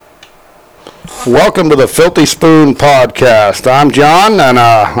Welcome to the Filthy Spoon Podcast. I'm John, and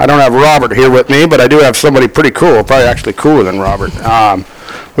I don't have Robert here with me, but I do have somebody pretty cool, probably actually cooler than Robert.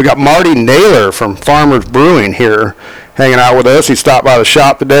 We got Marty Naylor from Farmers Brewing here hanging out with us. He stopped by the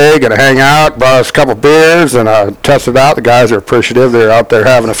shop today, going to hang out, brought us a couple beers, and tested out. The guys are appreciative. They're out there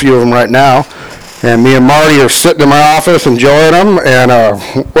having a few of them right now. And me and Marty are sitting in my office enjoying them. And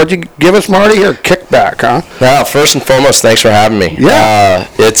what'd you give us, Marty? A kickback, huh? Now, first and foremost, thanks for having me. Yeah.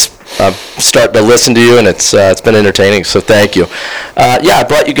 I've started to listen to you, and it's been entertaining, so thank you. I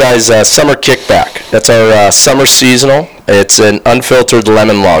brought you guys Summer Kickback. That's our summer seasonal. It's an unfiltered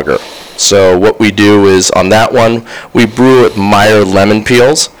lemon lager. So what we do is, on that one, we brew it Meyer lemon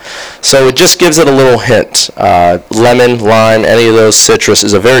peels. So it just gives it a little hint. Lemon, lime, any of those citrus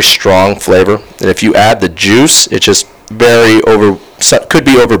is a very strong flavor. And if you add the juice, it's just could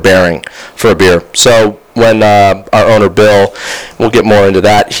be overbearing for a beer. So when our owner Bill, we'll get more into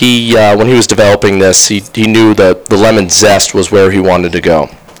that, when he was developing this, he knew that the lemon zest was where he wanted to go.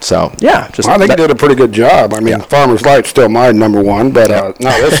 So I think he did a pretty good job. I mean, Farmer's Light's still my number one, but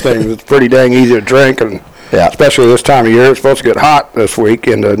this thing is pretty dang easy to drink, and especially this time of year. It's supposed to get hot this week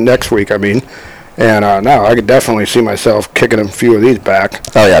into next week, I mean. And I could definitely see myself kicking a few of these back.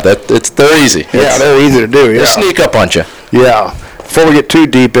 Oh, yeah, they're easy. Yeah, they're easy to do. They sneak up on you. Yeah. Before we get too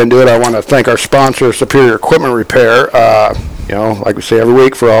deep into it, I want to thank our sponsor, Superior Equipment Repair. Like we say every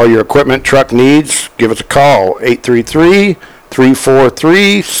week, for all your equipment, truck needs, give us a call,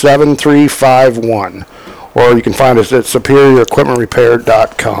 833-343-7351. Or you can find us at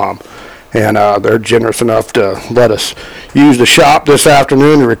superiorequipmentrepair.com. And they're generous enough to let us use the shop this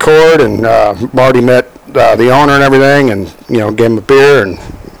afternoon to record. And Marty met the owner and everything, and gave him a beer. And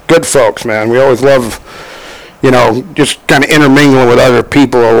good folks, man. We always love, just kind of intermingling with other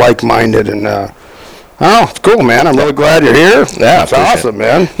people who are like-minded. And it's cool, man. I'm really glad you're here. Yeah, it's awesome,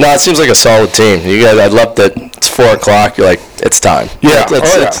 man. No, it seems like a solid team. You guys, I love that it's 4 o'clock. You're like, it's time. Yeah.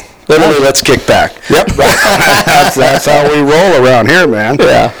 Let's kick back. Yep. That's how we roll around here, man.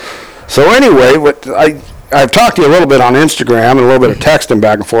 Yeah. So anyway, I've talked to you a little bit on Instagram and a little bit of texting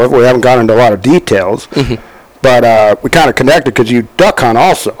back and forth. We haven't gone into a lot of details, but we kind of connected because you duck hunt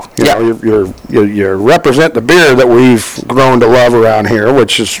also. You represent the beer that we've grown to love around here,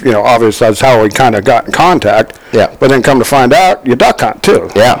 which is obviously that's how we kind of got in contact. Yeah. But then come to find out, you duck hunt too.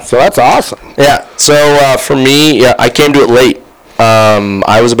 Yeah. So that's awesome. Yeah. So for me, I came to it late.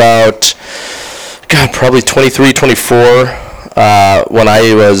 I was about probably 23, 24. When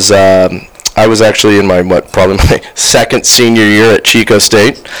I was actually in probably my second senior year at Chico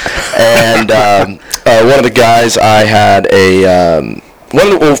State, and one of the guys I had one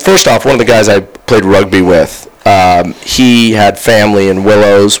of the guys I played rugby with, he had family in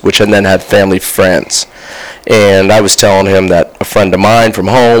Willows, which then had family friends, and I was telling him that a friend of mine from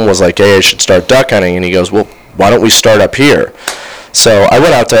home was like, hey, I should start duck hunting, and he goes, well, why don't we start up here? So I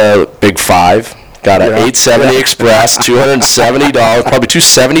went out to Big 5. Got an 870 Express, $270, probably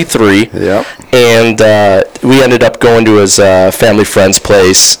 $273. Yeah. And we ended up going to his family friend's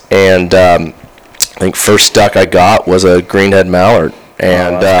place, and I think first duck I got was a greenhead mallard.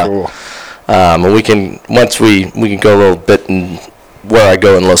 And that's cool. We can go a little bit in where I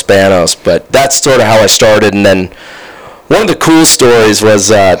go in Los Banos, but that's sort of how I started. And then one of the cool stories was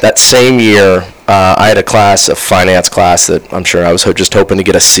that same year, I had a finance class that I'm sure I was just hoping to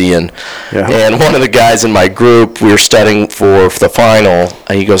get a C in. Yeah. And one of the guys in my group, we were studying for the final,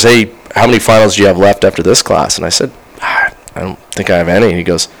 and he goes, hey, how many finals do you have left after this class? And I said, I don't think I have any. And he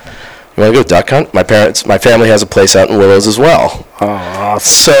goes, you want to go duck hunt? My family has a place out in Willows as well. Oh,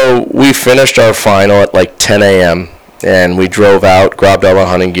 awesome. So we finished our final at like 10 a.m., and we drove out, grabbed all our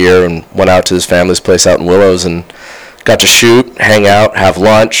hunting gear, and went out to his family's place out in Willows, and got to shoot, hang out, have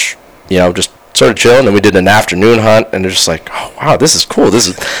lunch, just sort of chill, and then we did an afternoon hunt, and they're just like, oh, wow, this is cool. This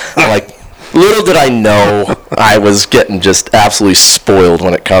is like, little did I know I was getting just absolutely spoiled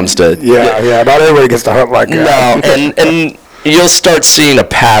when it comes to... Yeah, not everybody gets to hunt like that. No, and you'll start seeing a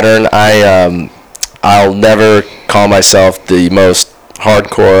pattern. I'll never call myself the most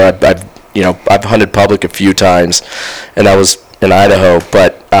hardcore. I've hunted public a few times, and I was in Idaho,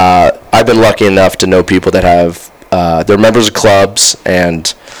 but I've been lucky enough to know people that have, they're members of clubs,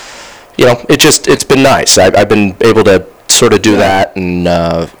 and it's been nice. I've been able to sort of do that, and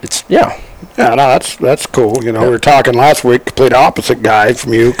Yeah, no, that's cool. We were talking last week, complete opposite guy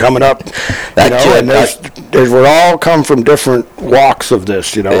from you coming up. We're all come from different walks of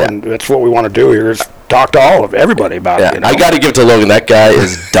this, and that's what we want to do here is talk to everybody about it. I got to give it to Logan. That guy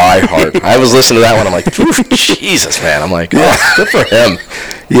is diehard. I was listening to that one. I'm like, Jesus, man. I'm like, good for him.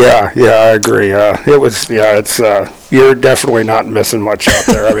 Yeah, I agree. You're definitely not missing much out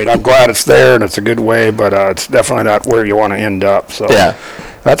there. I mean, I'm glad it's there and it's a good way, but it's definitely not where you want to end up. So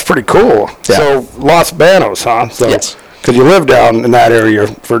that's pretty cool. Yeah. So Los Banos, huh? So, yes. Because you live down in that area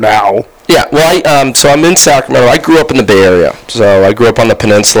for now. Yeah, well, so I'm in Sacramento. I grew up in the Bay Area, so I grew up on the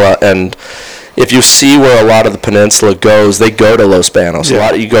peninsula, and if you see where a lot of the peninsula goes, they go to Los Banos.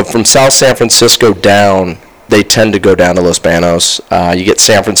 Yeah. You go from South San Francisco down, they tend to go down to Los Banos. You get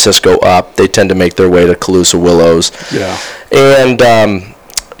San Francisco up, they tend to make their way to Calusa Willows. Yeah. And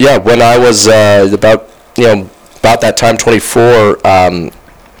when I was about that time, 24,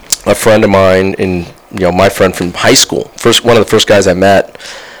 a friend of mine, my friend from high school, one of the first guys I met,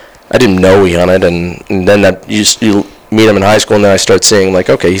 I didn't know he hunted, and then you meet him in high school, and then I start seeing, like,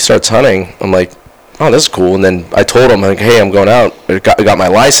 okay, he starts hunting. I'm like, oh, this is cool. And then I told him, like, hey, I'm going out. I got my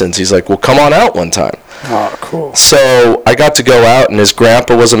license. He's like, well, come on out one time. Oh, cool. So I got to go out, and his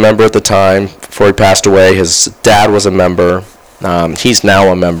grandpa was a member at the time before he passed away. His dad was a member. He's now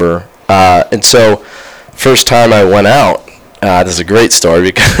a member. And so first time I went out, this is a great story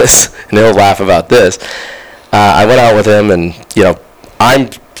because, and he'll laugh about this, I went out with him, and,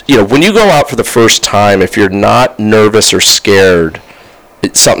 when you go out for the first time, if you're not nervous or scared,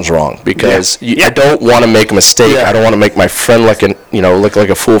 something's wrong because I don't want to make a mistake. Yeah. I don't want to make my friend look like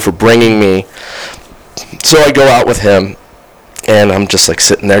a fool for bringing me. So I go out with him, and I'm just like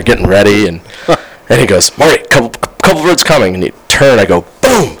sitting there getting ready, and he goes, Marty, couple birds coming, and he turn. I go,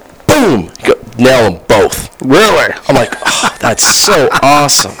 boom, boom, nail them both. Really? I'm like, oh, that's so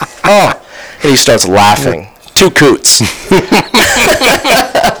awesome. Oh, and he starts laughing. 2 coots.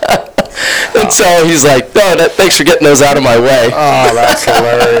 And so he's like, no, thanks for getting those out of my way. Oh, that's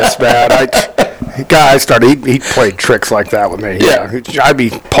hilarious, man. He played tricks like that with me. Yeah. I'd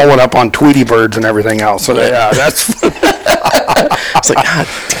be pulling up on Tweety birds and everything else. So that's... I was like, God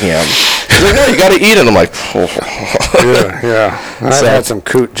damn. He's like, no, you got to eat it. I'm like, oh. Yeah. I've had some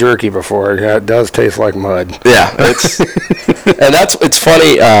coot jerky before. Yeah, it does taste like mud. Yeah. It's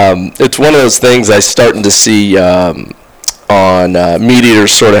funny. It's one of those things I starting to see on Meat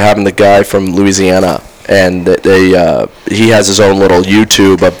Eaters, sort of having the guy from Louisiana, and he has his own little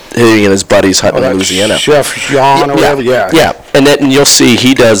YouTube of he and his buddies hunting in Louisiana. Chef Jean or whatever. Yeah. And then you'll see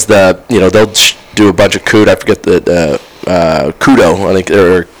he does they'll do a bunch of coot. I forget the kudo, I think,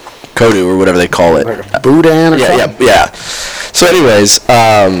 or kodu or whatever they call it. Like a boudin or something? Yeah. So anyways,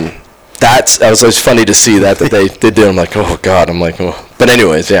 it was always funny to see that they did. I'm like, oh God. I'm like, oh. But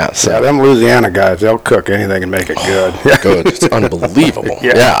anyways, yeah. So. Yeah, them Louisiana guys, they'll cook anything and make it good. Good. It's unbelievable.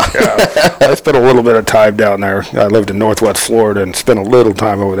 Yeah. I spent a little bit of time down there. I lived in Northwest Florida and spent a little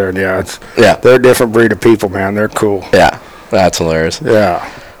time over there. And they're a different breed of people, man. They're cool. Yeah, that's hilarious. Yeah.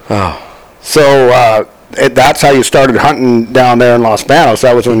 Oh. So that's how you started hunting down there in Los Banos.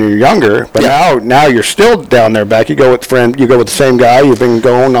 That was when you were younger. But now you're still down there back. You go with the same guy you've been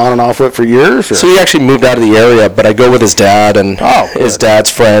going on and off with for years? Or? So he actually moved out of the area, but I go with his dad and his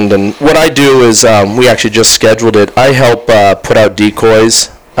dad's friend. And what I do is we actually just scheduled it. I help put out decoys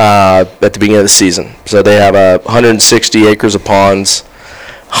at the beginning of the season. So they have 160 acres of ponds,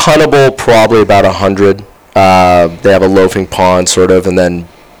 huntable probably about 100. They have a loafing pond sort of, and then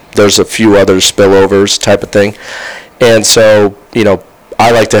there's a few other spillovers type of thing. And so,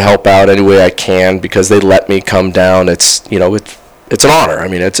 I like to help out any way I can because they let me come down. It's an honor. I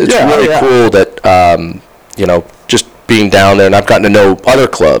mean, it's really cool that, just being down there, and I've gotten to know other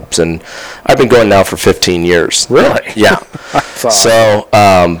clubs, and I've been going now for 15 years. Really? Yeah. So, so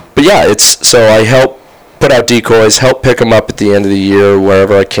I help put out decoys, help pick them up at the end of the year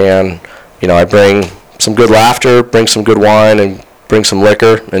wherever I can. I bring some good laughter, bring some good wine, and bring some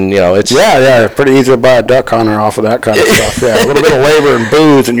liquor, and it's pretty easy to buy a duck hunter off of that kind of stuff. Yeah, a little bit of labor and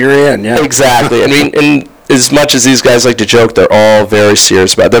booze, and you're in. Yeah, exactly. I mean, and as much as these guys like to joke, they're all very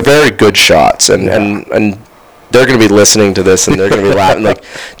serious about it. They're very good shots, and they're going to be listening to this, and they're going to be laughing, like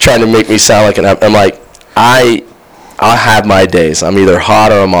trying to make me sound like I'm like I have my days. I'm either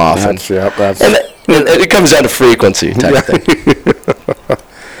hot or I'm off, and it comes down to frequency type of thing.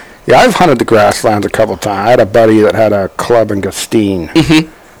 Yeah, I've hunted the Grasslands a couple times. I had a buddy that had a club in Gustine,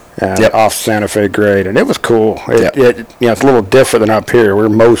 off Santa Fe grade, and it was cool. It's a little different than up here. We're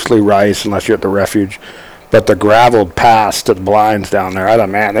mostly rice unless you're at the refuge, but the graveled pass to the blinds down there, I thought,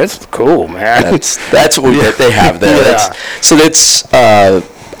 man, this is cool, man. That's what they have there. Yeah.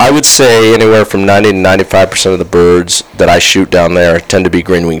 I would say anywhere from 90 to 95% of the birds that I shoot down there tend to be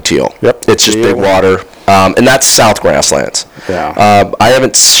green-winged teal. Yep. It's just big water. And that's South Grasslands. Yeah. I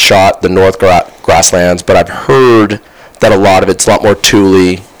haven't shot the North Grasslands, but I've heard that a lot of it's a lot more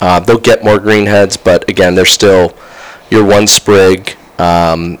tule. They'll get more greenheads, but again, they're still your one sprig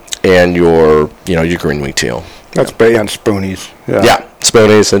and your green-winged teal. That's and spoonies. Yeah,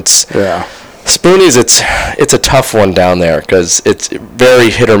 spoonies. Spoonies. It's a tough one down there because it's very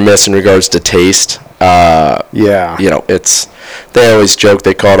hit or miss in regards to taste. They always joke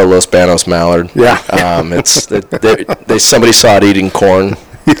they call it a Los Banos mallard. Yeah. Somebody saw it eating corn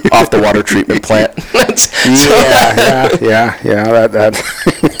off the water treatment plant. But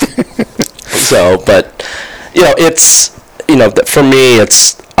it's for me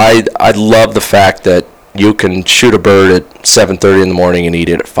I love the fact that you can shoot a bird at 7:30 in the morning and eat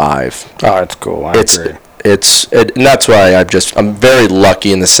it at 5. Oh, that's cool. I agree. And that's why I'm very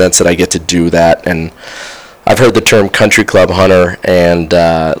lucky in the sense that I get to do that. And I've heard the term country club hunter, and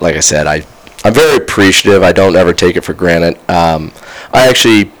like I said, I'm very appreciative. I don't ever take it for granted.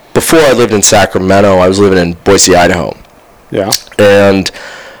 Before I lived in Sacramento, I was living in Boise, Idaho. Yeah. And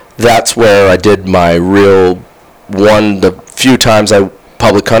that's where I did my the few times I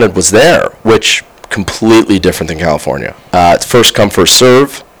public hunted was there, which completely different than California. It's first come, first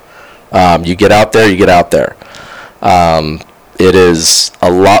serve. You get out there, you get out there. It is a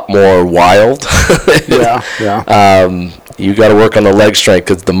lot more wild. Yeah. You got to work on the leg strength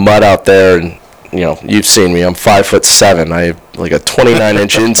because the mud out there, and you've seen me. I'm 5'7". I have like a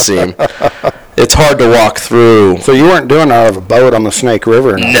 29-inch inseam. It's hard to walk through. So you weren't doing it out of a boat on the Snake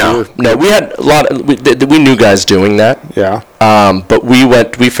River? No. We had a lot. We knew guys doing that. Yeah. But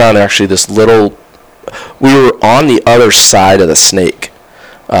we found actually this little. We were on the other side of the Snake.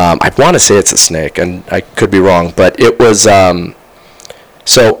 I want to say it's a Snake, and I could be wrong, but it was.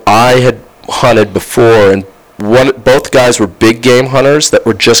 So I had hunted before, and both guys were big game hunters that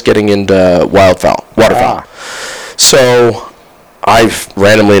were just getting into waterfowl. So I've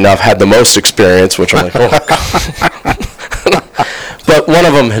randomly enough had the most experience, which I'm like, oh God. But one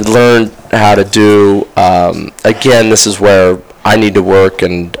of them had learned how to do. Again, this is where I need to work,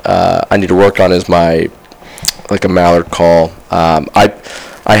 and I need to work on is a mallard call.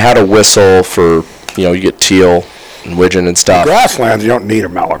 I had a whistle for you get teal and widgeon and stuff. Grasslands, you don't need a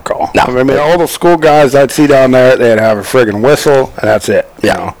mallard call. No. I mean, all the school guys I'd see down there, they'd have a friggin' whistle, and that's it.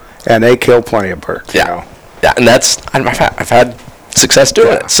 Yeah. And they kill plenty of birds. Yeah. Yeah, and I've had success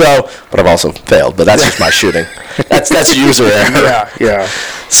doing it. So, but I've also failed. But that's just my shooting. That's user error. Yeah.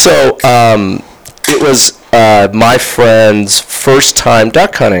 So it was my friend's first time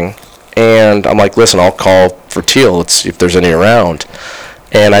duck hunting, and I'm like, listen, I'll call for teal. Let's see if there's any around.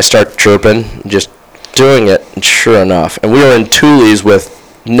 And I start chirping, just doing it, and sure enough. And we were in tules with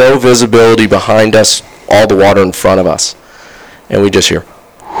no visibility behind us, all the water in front of us. And we just hear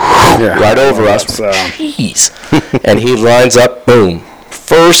right over us. Jeez. And he lines up, boom.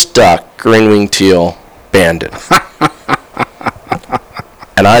 First duck, green-winged teal, banded.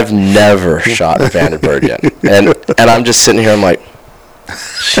 And I've never shot a banded bird yet. And I'm just sitting here, I'm like,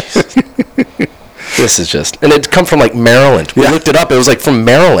 Jesus. This is just, and it'd come from like Maryland. We looked it up. It was like from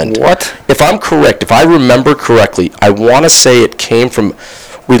Maryland. What? If I'm correct, if I remember correctly, I want to say it came from.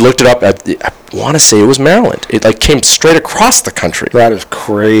 We looked it up. I want to say it was Maryland. It like came straight across the country. That is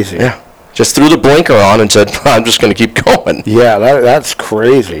crazy. Yeah. Just threw the blinker on and said, "I'm just going to keep going." Yeah, that's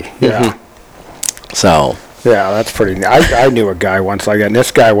crazy. Yeah. Mm-hmm. So. Yeah, that's pretty. I knew a guy once like that, and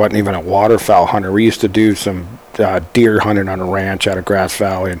this guy wasn't even a waterfowl hunter. We used to do some deer hunting on a ranch out of Grass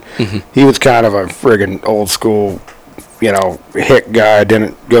Valley, and he was kind of a friggin' old school, hick guy.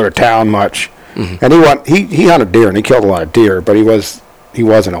 Didn't go to town much, and he hunted deer and he killed a lot of deer, but he wasn't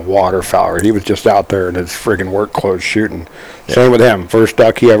a waterfowler. He was just out there in his friggin' work clothes shooting. Yeah. Same with him. First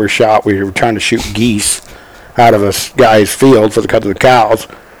duck he ever shot, we were trying to shoot geese out of a guy's field for the cut of the cows.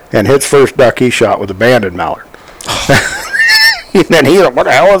 And his first duck he shot was a banded mallard. And then he what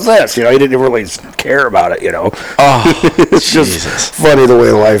the hell is this? He didn't really care about it, Oh, it's just funny the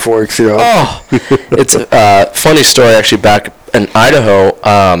way life works, Oh, it's a funny story actually. Back in Idaho,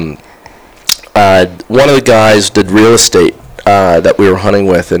 one of the guys did real estate that we were hunting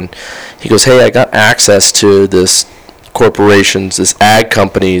with, and he goes, "Hey, I got access to this ag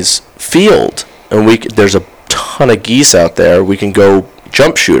company's field, and there's a ton of geese out there. We can go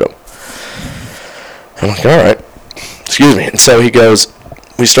jump shoot them." I'm like, all right, excuse me. And so he goes,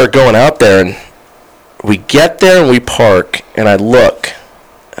 we start going out there, and we get there and we park, and I look,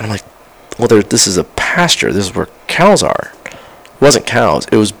 and I'm like, well, this is a pasture. This is where cows are. It wasn't cows.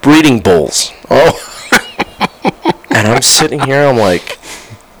 It was breeding bulls. Oh. And I'm sitting here, I'm like,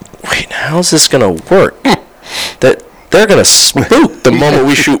 wait, how's this going to work? That they're going to spook the moment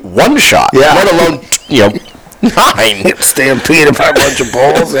we shoot one shot, let alone, 9. Stampeded by a bunch of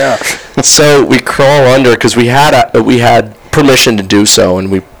bulls, yeah. So we crawl under because we had permission to do so,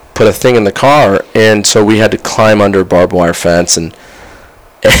 and we put a thing in the car, and so we had to climb under a barbed wire fence, and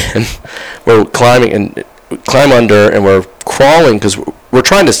we're climb under, and we're crawling because we're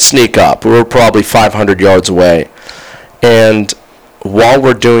trying to sneak up. We're probably 500 yards away, and while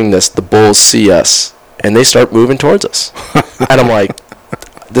we're doing this, the bulls see us, and they start moving towards us, and I'm like,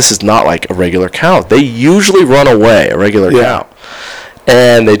 this is not like a regular cow. They usually run away, a regular cow.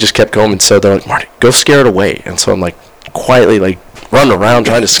 And they just kept going, and so they're like, Marty, go scare it away. And so I'm like, quietly, like, running around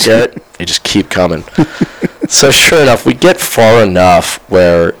trying to scare it. They just keep coming. So sure enough, we get far enough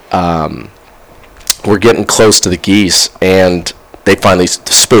where we're getting close to the geese, and they finally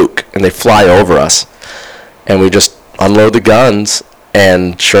spook, and they fly over us. And we just unload the guns,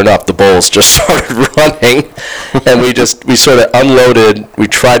 and sure enough, the bulls just started running, and we sort of unloaded. We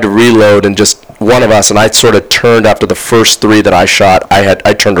tried to reload, and just one of us, and I sort of turned after the first 3 that I shot.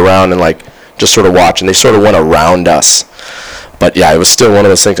 I turned around and like just sort of watched, and they sort of went around us. But yeah, it was still one of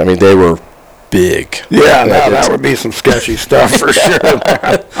those things. I mean, they were big. Yeah, that would be some sketchy stuff for sure.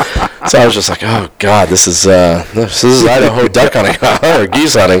 So I was just like, oh God, this is Idaho duck hunting or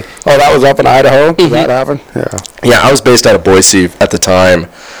geese hunting. Oh, that was up in Idaho? Did that happen? Yeah, I was based out of Boise at the time,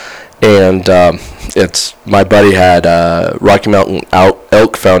 and my buddy had Rocky Mountain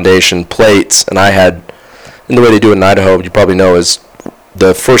Elk Foundation plates, and I had, and the way they do it in Idaho, you probably know, is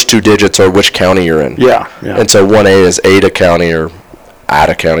the first 2 digits are which county you're in. Yeah. And so 1A is Ada County or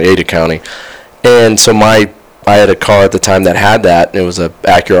Ada County. And so I had a car at the time that had that, and it was a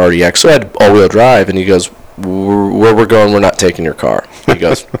Acura RDX, so I had all-wheel drive, and he goes, where we're going, we're not taking your car. He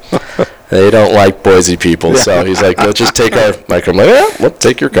goes, they don't like Boise people, so he's like, let's just take our, like, I'm like, yeah, let's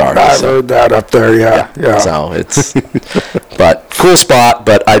take your car. I've heard that up there, yeah. So it's, but cool spot,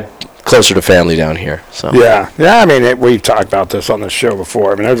 but closer to family down here. So yeah, I mean, we've talked about this on the show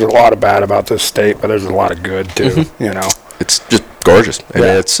before. I mean, there's a lot of bad about this state, but there's a lot of good too. You know, it's just gorgeous. I mean,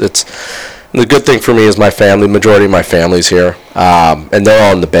 it's the good thing for me is my family. Majority of my family's here, and they're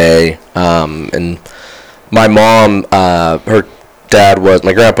all in the Bay. And my mom, her dad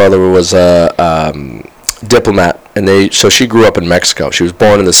my grandfather was a diplomat, and so she grew up in Mexico. She was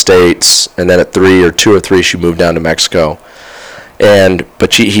born in the States, and then at 2 or 3, she moved down to Mexico.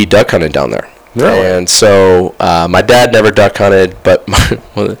 But he duck hunted down there. Really? And so my dad never duck hunted, but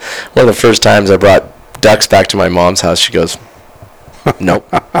one of the first times I brought ducks back to my mom's house, she goes, nope,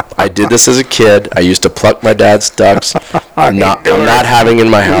 I did this as a kid. I used to pluck my dad's ducks. I'm not having in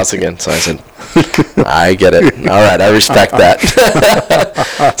my house again. So I said, I get it. All right, I respect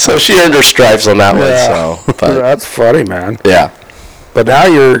that. So she earned her stripes on that one. So, but, that's funny, man. Yeah. But now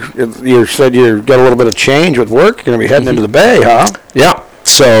you said you got a little bit of change with work. You're going to be heading into the Bay, huh? Yeah.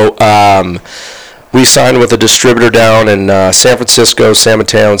 So we signed with a distributor down in San Francisco, San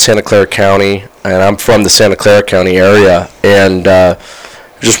Mateo, and Santa Clara County. And I'm from the Santa Clara County area. And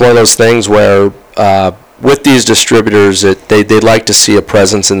just one of those things where with these distributors, they'd like to see a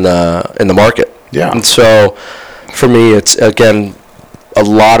presence in the market. Yeah. And so for me, it's, again, a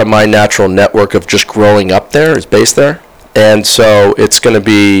lot of my natural network of just growing up there is based there. And so it's going to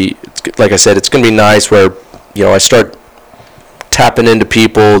be, like I said, it's going to be nice where, I start tapping into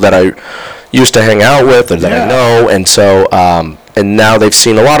people that I used to hang out with or that I know. And so, and now they've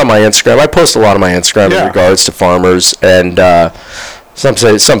seen a lot of my Instagram. I post a lot of my Instagram in regards to farmers. And some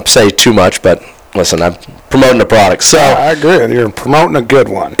say too much, but listen, I'm promoting the product. So I agree. You're promoting a good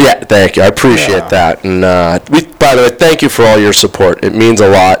one. Yeah, thank you. I appreciate that. And by the way, thank you for all your support. It means a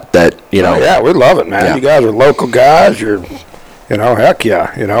lot that, Oh, yeah, we love it, man. Yeah. You guys are local guys. You're, heck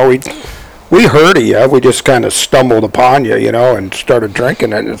yeah. We heard of you. We just kind of stumbled upon you, and started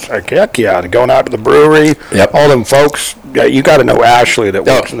drinking it. And it's like, heck yeah. Going out to the brewery, all them folks. Yeah, you got to know Ashley that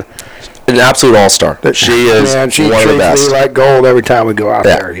works in the... An absolute all-star. She is one of the best. She treats me like gold every time we go out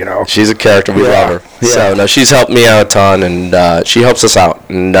there, She's a character. We love her. Yeah. So, no, she's helped me out a ton, and she helps us out.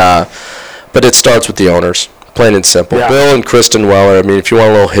 And but it starts with the owners, plain and simple. Yeah. Bill and Kristen Weller, I mean, if you want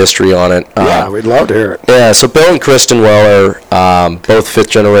a little history on it. We'd love to hear it. Yeah, so Bill and Kristen Weller, both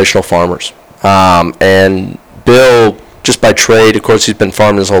fifth-generational farmers. And Bill, just by trade, of course, he's been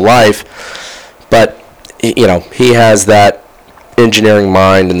farming his whole life, but, he has that engineering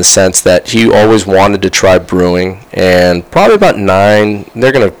mind in the sense that he always wanted to try brewing, and probably about 9,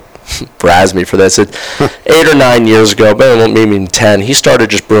 they're going to razz me for this, 8 or 9 years ago, but maybe 10, he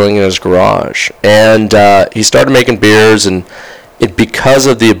started just brewing in his garage, and he started making beers, and because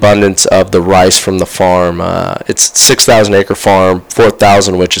of the abundance of the rice from the farm, it's 6,000 acre farm,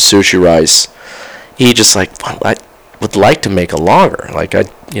 4,000 which is sushi rice, he just I would like to make a lager,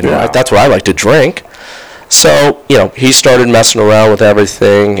 that's what I like to drink. So, he started messing around with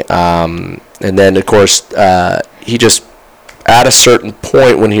everything. And then, of course, he just, at a certain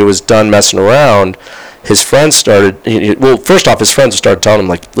point when he was done messing around, his friends started, first off, his friends started telling him,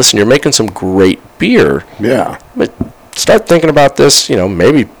 like, listen, you're making some great beer. Yeah. But start thinking about this,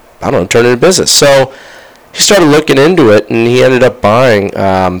 maybe, I don't know, turn it into business. So he started looking into it, and he ended up buying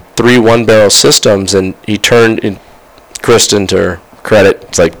 3 one-barrel systems, and he turned, Kristen, to her credit,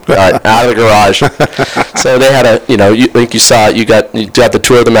 it's like, all right, out of the garage. So they had like you saw, you got the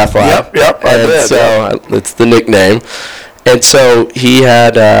tour of the meth lab. Yep, I did. So it's the nickname. And so he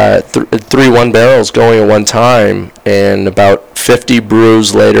had 3 one-barrels going at one time, and about 50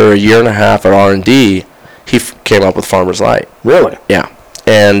 brews later, a year and a half at R&D, he came up with Farmers Light. Really? Yeah.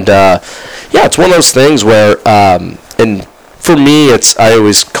 And, it's one of those things where, and for me, I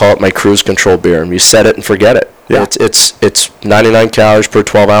always call it my cruise control beer. You set it and forget it. Yeah. It's 99 calories per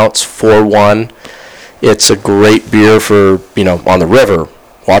 12 ounce, 4.1. It's a great beer for, on the river,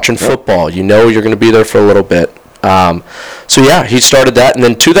 watching football. You're going to be there for a little bit. He started that, and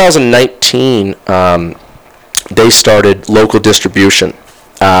then 2019, they started local distribution,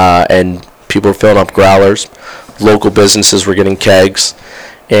 and people were filling up growlers. Local businesses were getting kegs,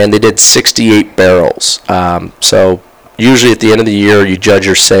 and they did 68 barrels. So usually at the end of the year, you judge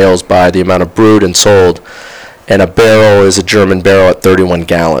your sales by the amount of brewed and sold, and a barrel is a German barrel at 31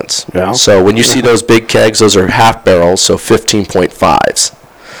 gallons. Yeah. So when you see those big kegs, those are half barrels, so 15.5s.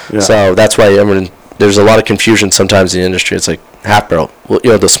 Yeah. So that's why there's a lot of confusion sometimes in the industry. It's like half barrel.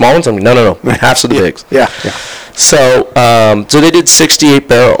 Well, the small ones, no. Halves of the bigs. Yeah. So they did 68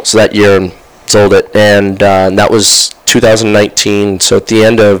 barrels that year and sold it, and that was 2019. So at the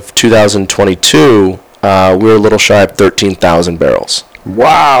end of 2022, we were a little shy of 13,000 barrels.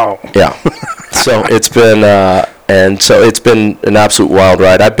 Wow. Yeah. So it's been an absolute wild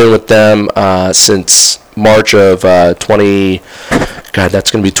ride. I've been with them since March of that's going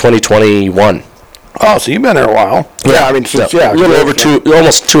to be 2021. Oh, so you've been there a while. Yeah, I mean, a little over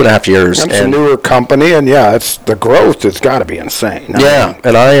almost 2.5 years. And it's a newer company, and it's the growth has got to be insane.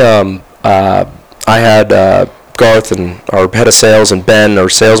 And I had Garth and our head of sales and Ben, our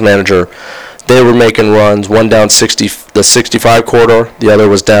sales manager. They were making runs, one down the 65 corridor, the other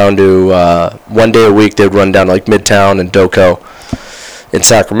was down to 1 day a week. They'd run down to like Midtown and Doco in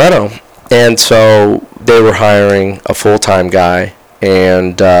Sacramento, and so they were hiring a full-time guy,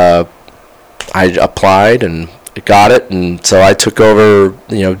 and I applied and got it, and so I took over,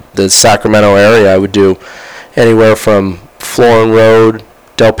 the Sacramento area. I would do anywhere from Florin Road,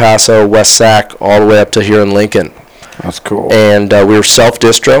 Del Paso, West Sac, all the way up to here in Lincoln. That's cool. And we were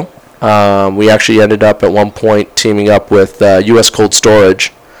self-distro. We actually ended up at one point teaming up with U.S. Cold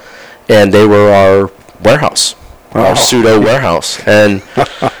Storage, and they were our warehouse, our pseudo warehouse, and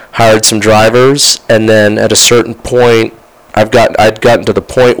hired some drivers. And then at a certain point, I'd gotten to the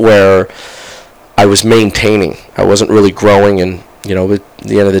point where I was maintaining. I wasn't really growing, and at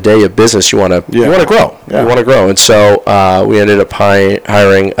the end of the day, a business you want to grow. Yeah. You want to grow, and so we ended up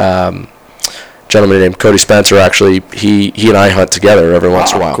hiring a gentleman named Cody Spencer. Actually, he and I hunt together every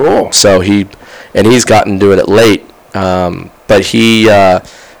once in a while. Cool. So he's gotten doing it late, but he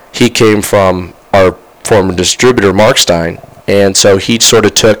came from our former distributor Markstein, and so he sort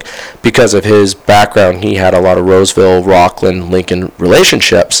of took, because of his background, he had a lot of Roseville, Rockland, Lincoln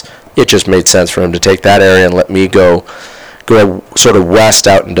relationships. It just made sense for him to take that area and let me go sort of west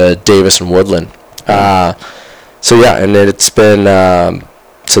out into Davis and Woodland. And then it's been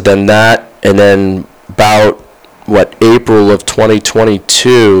then that, and then about April of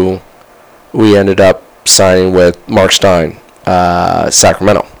 2022, we ended up signing with Markstein,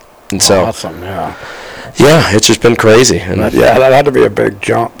 Sacramento, and so awesome, yeah. Yeah, it's just been crazy. And that had to be a big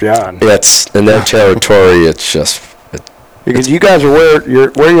jump, yeah. It's in their territory. It's just. Because you guys are where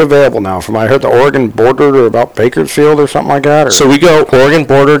are you available now? From I heard the Oregon border to about Bakersfield or something like that. Or? So we go Oregon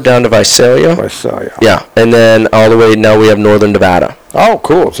border down to Visalia. Yeah, and then all the way now we have northern Nevada. Oh,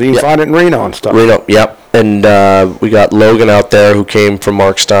 cool. So you can find it in Reno and stuff. Reno, yep. And we got Logan out there who came from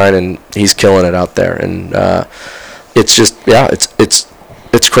Markstein, and he's killing it out there. And it's just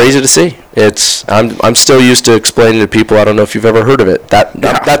it's crazy to see. I'm still used to explaining to people. I don't know if you've ever heard of it.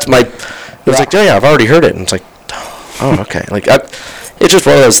 That's my. It's like I've already heard it, and it's like. Oh, okay. It's just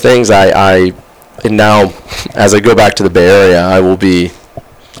one of those things. And now, as I go back to the Bay Area, I will be.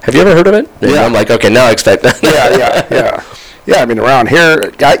 Have you ever heard of it? And I'm like, okay, now I expect that. Yeah. I mean, around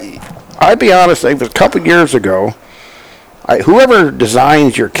here, I'd be honest. It was a couple years ago. Whoever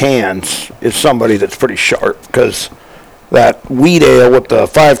designs your cans is somebody that's pretty sharp, because that wheat ale with the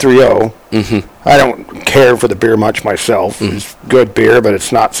 530. Mm-hmm. I don't care for the beer much myself. Mm-hmm. It's good beer, but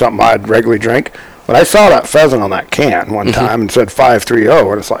it's not something I'd regularly drink. But I saw that pheasant on that can one time and said 530,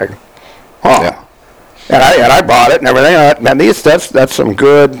 and it's like, huh. Yeah. And I bought it and everything. And that's some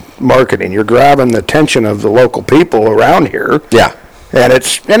good marketing. You're grabbing the attention of the local people around here. Yeah. And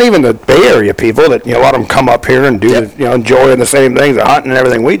even the Bay Area people that, a lot of them come up here and do, enjoying the same things, the hunting and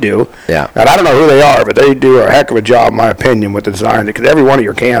everything we do. Yeah. And I don't know who they are, but they do a heck of a job, in my opinion, with the design, because every one of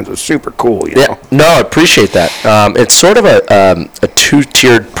your cans is super cool, you know? No, I appreciate that. It's sort of a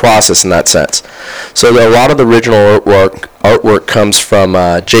two-tiered process in that sense. So a lot of the original artwork comes from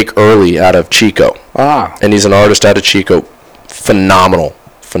Jake Early out of Chico. And he's an artist out of Chico. Phenomenal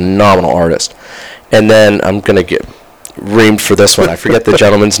artist. And then I'm going to get reamed for this one. I forget the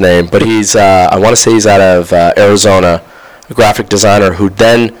gentleman's name, but he's I want to say he's out of Arizona, a graphic designer who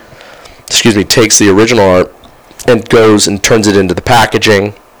then takes the original art and goes and turns it into the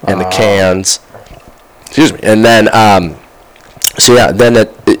packaging and the cans. And then then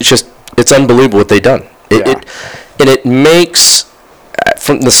it's unbelievable what they've done. It makes,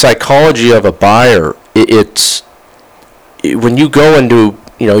 from the psychology of a buyer, it's when you go into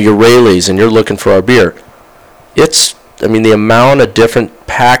your Rayleigh's and you're looking for our beer, the amount of different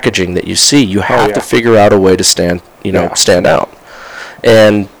packaging that you see, you have to figure out a way to stand out.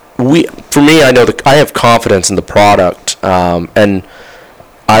 And for me, I know I have confidence in the product, and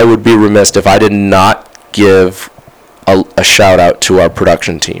I would be remiss if I did not give a shout out to our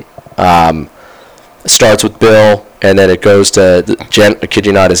production team. It starts with Bill, and then it goes to I kid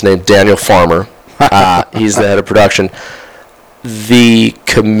you not, his name Daniel Farmer. He's the head of production. The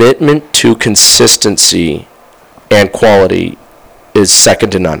commitment to consistency and quality is second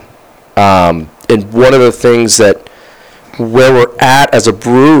to none. And one of the things that where we're at as a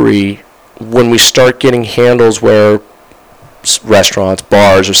brewery, when we start getting handles where restaurants,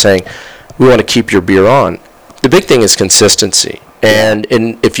 bars are saying, we want to keep your beer on, the big thing is consistency. And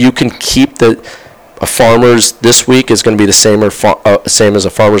if you can keep a Farmers this week is going to be the same same as a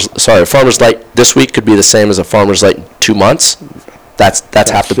Farmers Light this week could be the same as a Farmers Light in 2 months. That's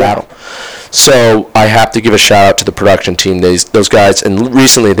half the battle. So I have to give a shout out to the production team. Those guys, and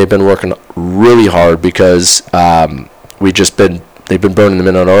recently they've been working really hard because they've been burning the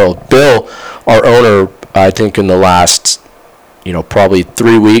midnight oil. Bill, our owner, I think in the last probably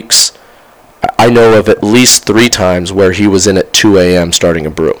 3 weeks, I know of at least 3 times where he was in at 2 a.m. starting a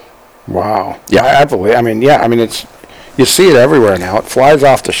brew. Wow. Yeah. I believe. It's you see it everywhere now. It flies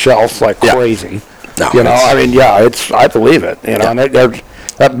off the shelf like crazy. No, I believe it. And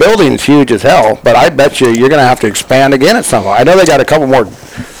that building's huge as hell, but I bet you're going to have to expand again at some point. I know they got a couple more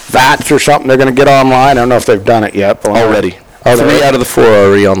vats or something they're going to get online. I don't know if they've done it yet. But already. 3 out of the 4 are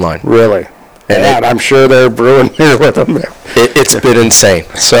already online. Really? And I'm sure they're brewing here with them. It's been insane.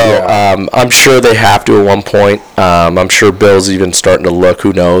 So I'm sure they have to at one point. I'm sure Bill's even starting to look.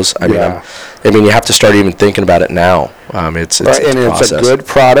 Who knows? You have to start even thinking about it now. It's a good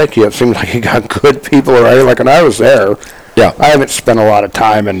product. It seems like you got good people around. Like when I was there, I haven't spent a lot of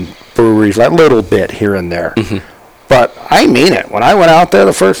time in breweries, like a little bit here and there. Mm-hmm. But I mean it. When I went out there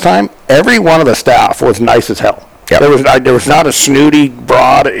the first time, every one of the staff was nice as hell. Yep. There was not a snooty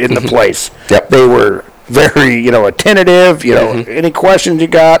broad in the place. Yep. They were very, attentive. Any questions you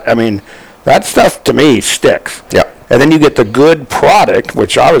got. That stuff to me sticks. Yep. And then you get the good product,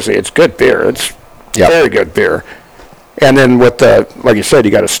 which obviously it's good beer. It's very good beer. And then with like you said,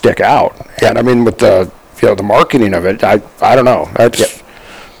 you got to stick out. Yep. And with the marketing of it, I don't know. That's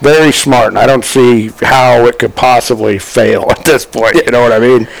very smart, and I don't see how it could possibly fail at this point. You know what I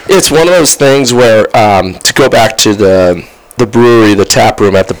mean? It's one of those things where, to go back to the brewery, the tap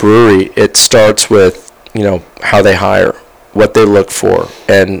room at the brewery, it starts with, how they hire, what they look for,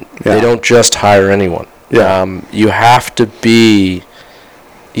 and they don't just hire anyone. Yeah. You have to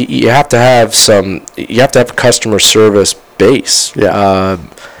have a customer service base. Yeah.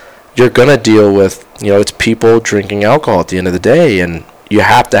 You're going to deal with, it's people drinking alcohol at the end of the day, and you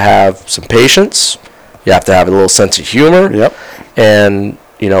have to have some patience. You have to have a little sense of humor. Yep. And,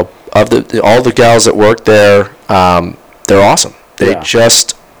 all the gals that work there, they're awesome.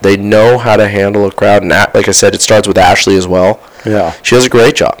 They know how to handle a crowd. And like I said, it starts with Ashley as well. Yeah. She does a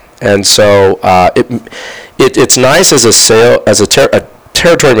great job. And so it's nice as a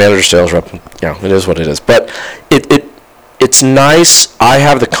territory manager, sales rep. It is what it is. But it's nice. I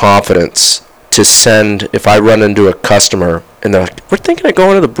have the confidence to send, if I run into a customer and they're like, we're thinking of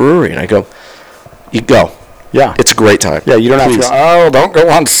going to the brewery. And I go, you go. Yeah. It's a great time. Yeah, you don't have to go, don't go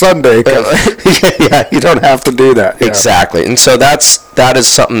on Sunday. You don't have to do that. Exactly. And so that is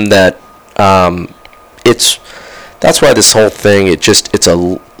something that that's why this whole thing, it's a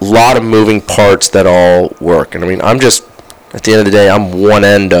lot of moving parts that all work. And I'm just, at the end of the day, I'm one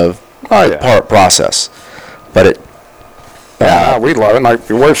end of process. But it. We love it. Like,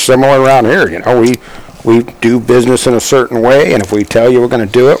 we're similar around here. You know, we do business in a certain way, and if we tell you we're going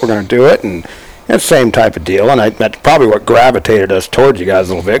to do it, we're going to do it, and it's the same type of deal. And that's probably what gravitated us towards you guys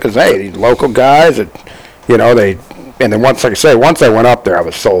a little bit, because hey, these local guys, and then once I went up there, I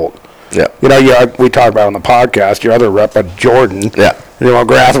was sold. Yeah. You know, we talked about on the podcast, your other rep, Jordan. Yeah. You know,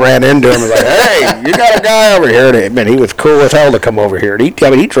 Grath ran into him and was like, hey, you got a guy over here. And he was cool as hell to come over here. He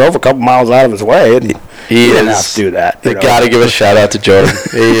drove a couple miles out of his way. And he didn't have to do that. You got to give a shout out to Jordan.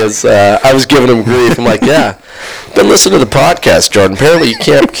 He is. I was giving him grief. I'm like, yeah, been listening to the podcast, Jordan. Apparently you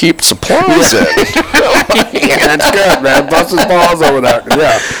can't keep supplies in. Yeah, that's good, man. Bust his balls over that.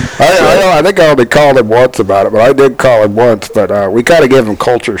 Yeah. I think I only called him once about it, but I did call him once. But we got to give him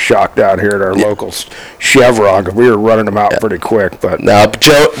culture shock down here at our local Chevron, because we were running him out pretty quick. But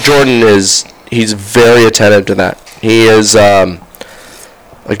Jordan he's very attentive to that. He is,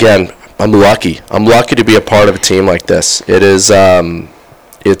 again, I'm lucky. I'm lucky to be a part of a team like this. It is,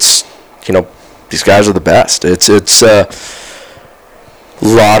 it's, these guys are the best. It's a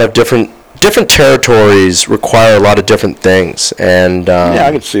lot of different territories require a lot of different things. And yeah,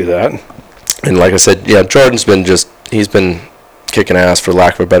 I can see that. And like I said, yeah, Jordan's he's been kicking ass, for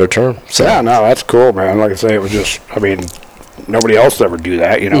lack of a better term. So. Yeah, no, that's cool, man. Like I say, it was just, nobody else ever do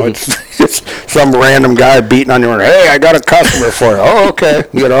that, It's just some random guy beating on your, hey, I got a customer for you. Oh, okay.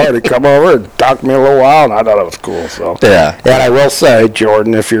 And he'd come over and talk to me a little while, and I thought it was cool. So yeah. And I will say,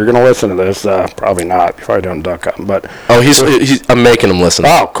 Jordan, if you're going to listen to this, probably not. You probably don't duck him, but I'm making him listen.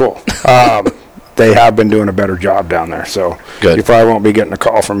 Oh, cool. They have been doing a better job down there, so good. You probably won't be getting a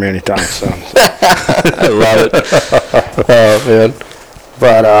call from me anytime soon. So. I love it. Oh man.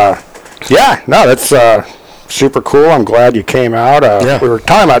 But yeah, no, that's super cool. I'm glad you came out. We were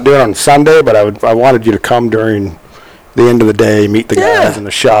talking about doing it on Sunday, but I wanted you to come during the end of the day, meet the guys in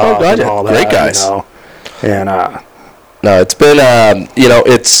the shop and all that. Great guys. And no, it's been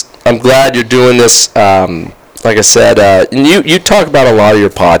I'm glad you're doing this. Like I said, and you talk about a lot of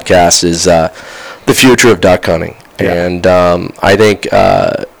your podcasts is the future of duck hunting, and I think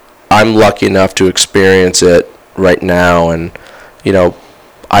I'm lucky enough to experience it right now, and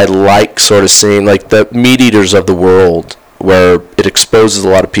I like sort of seeing like the meat eaters of the world, where it exposes a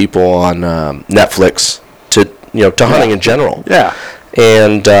lot of people on Netflix to hunting in general. Yeah.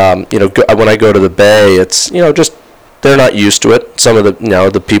 And when I go to the Bay, it's just they're not used to it. Some of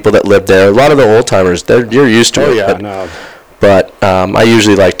the people that live there, a lot of the old timers, you're used to it. Yeah, no. But I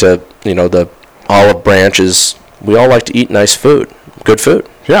usually like to the olive branches. We all like to eat nice food, good food.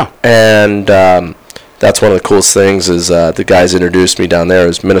 Yeah. And that's one of the coolest things is the guys introduced me down there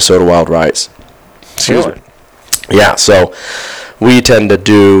is Minnesota wild rice. Excuse me. Yeah, so we tend to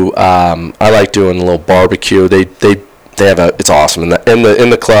do. I like doing a little barbecue. They have it's awesome in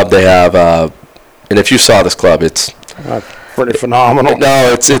the club they have. And if you saw this club, it's pretty phenomenal. No,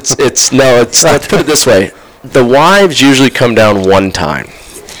 it's let's put it this way: the wives usually come down one time.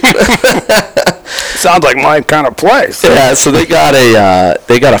 Sounds like my kind of place. Yeah, so they got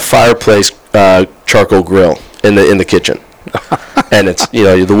a fireplace charcoal grill in the kitchen, and it's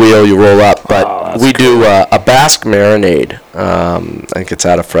the wheel you roll up. But we do a Basque marinade. I think it's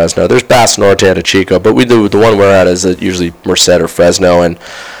out of Fresno. There's Bass Norte out of Chico, but we do the one we're at is usually Merced or Fresno, and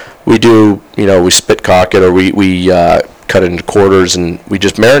we do we spit cock it or we cut it into quarters and we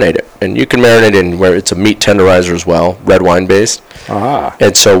just marinate it. And you can marinate in where it's a meat tenderizer as well, red wine based.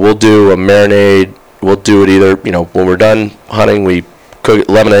 And so we'll do a marinade. We'll do it either, when we're done hunting, we cook at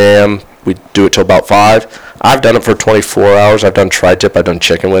 11 a.m. We do it till about 5. I've done it for 24 hours. I've done tri-tip. I've done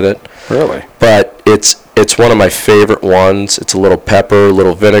chicken with it. Really? But it's one of my favorite ones. It's a little pepper, a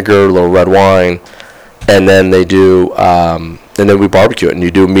little vinegar, a little red wine. And then they do, and then we barbecue it, and you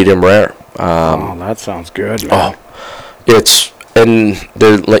do medium rare. That sounds good, man. And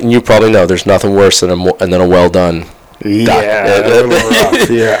you probably know, there's nothing worse than a well done. Yeah,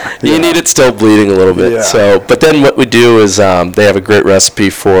 you need it still bleeding a little bit. Yeah. So, but then what we do is they have a great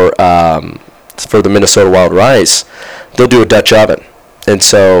recipe for the Minnesota wild rice. They'll do a Dutch oven, and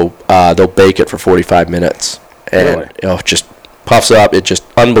so they'll bake it for 45 minutes, and it just puffs up. It's just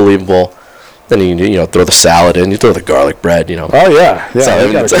unbelievable. Then you throw the salad in, you throw the garlic bread. Oh yeah, so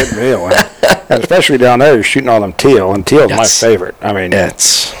you got a good meal, and especially down there, you're shooting all them teal, and teal's my favorite. I mean,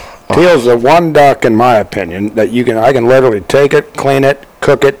 teal's the one duck, in my opinion, that I can literally take it, clean it,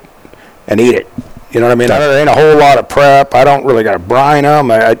 cook it, and eat it. You know what I mean? There ain't a whole lot of prep. I don't really got to brine them.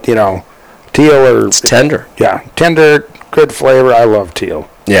 Teal it's tender. Yeah, tender, good flavor. I love teal.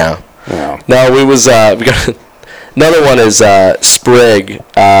 Yeah. No, we got another one is sprig.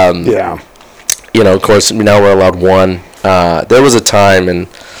 Of course, now we're allowed one. There was a time, and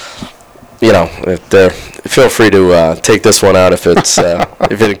feel free to take this one out if it's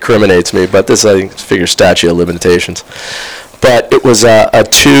if it incriminates me. But this, I figure, statute of limitations. But it was a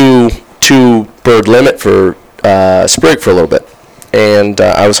two bird limit for sprig for a little bit, and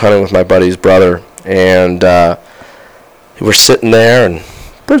I was hunting with my buddy's brother, and we're sitting there, and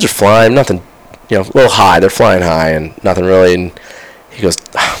birds are flying, nothing, a little high. They're flying high, and nothing really. And he goes,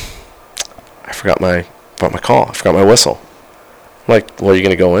 I forgot my call. I forgot my whistle. I'm like, well, are you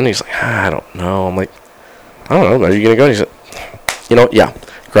going to go in? He's like, I don't know. I'm like, I don't know. Are you going to go? He's like, yeah.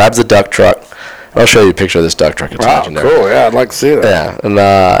 Grabs the duck truck. I'll show you a picture of this duck truck. It's legendary. Cool. Yeah, I'd like to see that.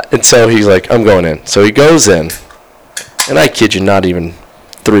 Yeah, and so he's like, I'm going in. So he goes in, and I kid you, not even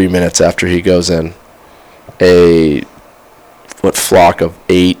 3 minutes after he goes in, a flock of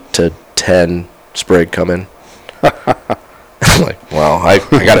 8 to 10 sprig come in. I'm like, well, I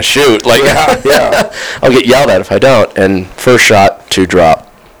got to shoot. Like, yeah. I'll get yelled at if I don't. And first shot, 2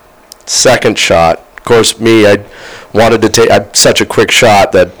 drop. Second shot, of course, I wanted to take. I'm such a quick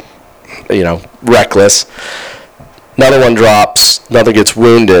shot that, reckless. Another one drops. Another gets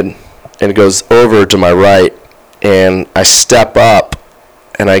wounded, and it goes over to my right. And I step up,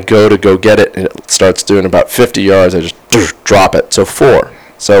 and I go get it, and it starts doing about 50 yards. I just drop it. So 4.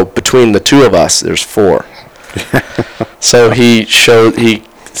 So between the two of us, there's 4. So I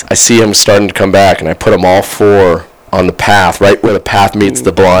see him starting to come back, and I put them all 4 on the path, right where the path meets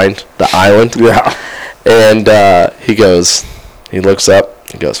the blind, the island. Yeah. And he looks up,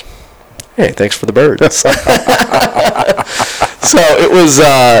 he goes, hey, thanks for the birds. So it was,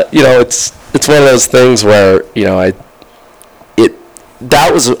 it's one of those things where,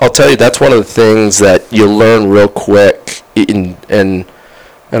 I'll tell you, that's one of the things that you learn real quick, and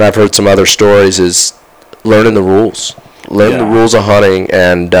I've heard some other stories, is learning the rules. Learn the rules of hunting,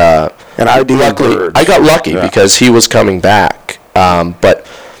 and I got lucky because he was coming back. But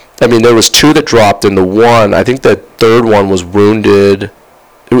I mean, there was 2 that dropped, and the one, I think the third one was wounded.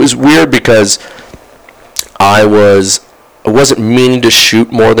 It was weird because I wasn't meaning to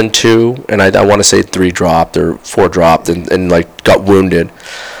shoot more than 2, and I want to say 3 dropped or 4 dropped, and like got wounded.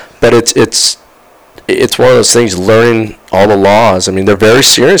 But it's one of those things, learning all the laws. I mean, they're very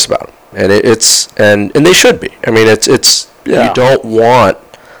serious about them. And and they should be. I mean, you don't want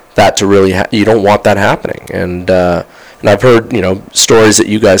that to really you don't want that happening. And I've heard stories that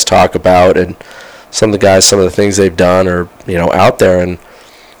you guys talk about, and some of the things they've done are out there, and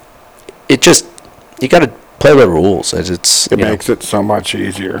you got to play the rules. It makes it so much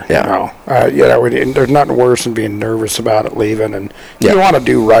easier. Yeah. There's nothing worse than being nervous about it leaving, and you want to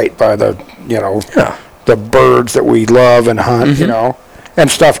do right by the the birds that we love and hunt. And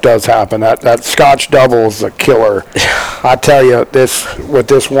stuff does happen. That Scotch double's a killer. I tell you, with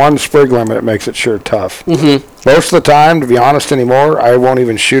this one sprig limit, it makes it sure tough. Mm-hmm. Most of the time, to be honest anymore, I won't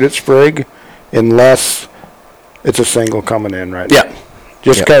even shoot at sprig unless it's a single coming in right now.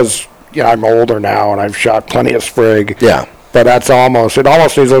 Just because I'm older now and I've shot plenty of sprig. Yeah. But it almost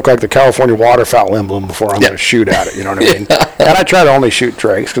needs to look like the California waterfowl emblem before I'm going to shoot at it. You know what I mean? And I try to only shoot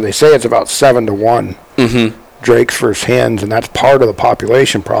drakes because they say it's about 7 to 1. Mm-hmm. Drakes versus hens, and that's part of the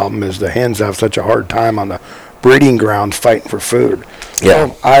population problem, is the hens have such a hard time on the breeding grounds fighting for food. Yeah.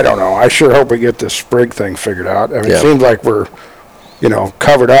 So, I don't know. I sure hope we get this sprig thing figured out. I mean, it seems like we're,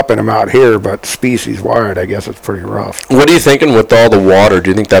 covered up in them out here, but species-wide, I guess it's pretty rough. What are you thinking with all the water? Do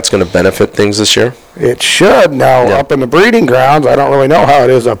you think that's going to benefit things this year? It should. Now, up in the breeding grounds, I don't really know how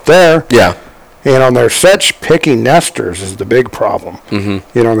it is up there. Yeah. They're such picky nesters is the big problem.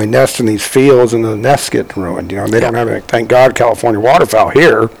 Mm-hmm. They nest in these fields, and the nests get ruined. They don't have any, thank God, California waterfowl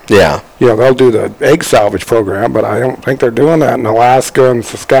here. Yeah. They'll do the egg salvage program, but I don't think they're doing that in Alaska and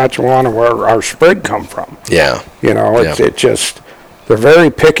Saskatchewan, and where our sprig come from. Yeah. They're very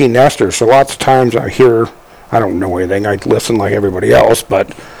picky nesters. So lots of times I don't know anything. I listen like everybody else,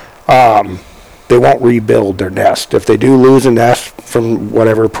 but they won't rebuild their nest. If they do lose a nest from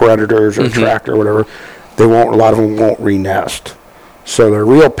whatever predators or tractor or whatever, a lot of them won't re-nest. So they're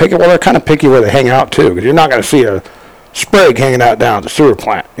real picky. Well, they're kind of picky where they hang out too, because you're not going to see a sprig hanging out down at the sewer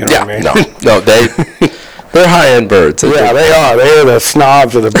plant. You know what I mean? No, they're high-end birds. They are. They're the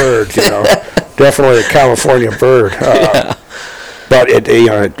snobs of the birds. Definitely a California bird. But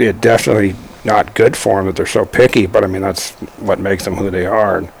it definitely not good for them that they're so picky, but I mean, that's what makes them who they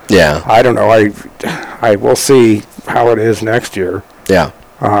are. And I don't know. I will see how it is next year. Yeah.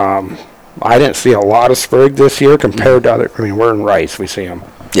 I didn't see a lot of sprig this year compared to other. I mean, we're in Rice, we see them.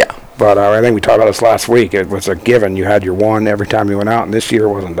 Yeah. But I think we talked about this last week. It was a given. You had your one every time you went out, and this year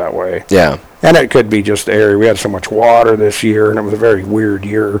wasn't that way. Yeah. And it could be just the area. We had so much water this year, and it was a very weird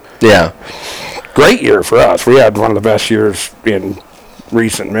year. Yeah. Great year for us. We had one of the best years in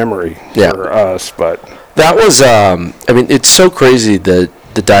recent memory for us. But that was, I mean, it's so crazy the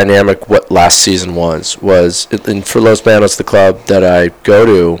dynamic what last season was, and for Los Banos, the club that I go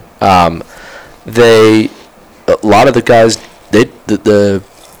to, a lot of the guys, the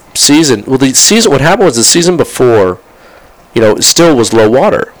season, what happened was the season before, still was low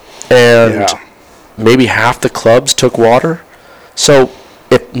water. And maybe half the clubs took water. So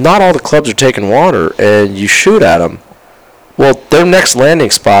if not all the clubs are taking water and you shoot at them, well, their next landing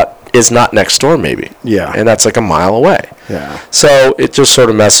spot is not next door maybe. Yeah. And that's like a mile away. Yeah. So it just sort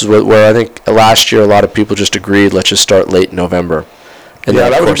of messes with where I think last year a lot of people just agreed, let's just start late November. And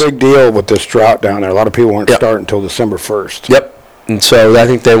that was a big deal with this drought down there. A lot of people weren't starting until December 1st. Yep. And so I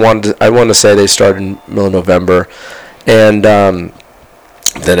think I wanted to say they started in middle of November. And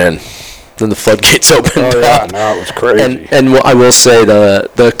then the floodgates opened up. No, it was crazy. And I will say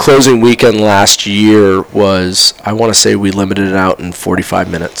the closing weekend last year was, I want to say we limited it out in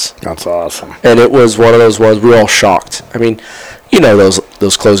 45 minutes. That's awesome. And it was one of those ones we were all shocked. I mean,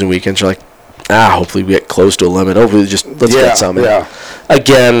 those closing weekends, you're like, hopefully we get close to a limit. Hopefully let's get something. Yeah.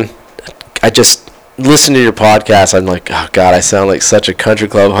 Again, I just listen to your podcast. I'm like, oh God, I sound like such a country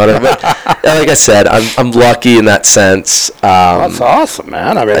club hunter. But like I said, I'm lucky in that sense. That's awesome,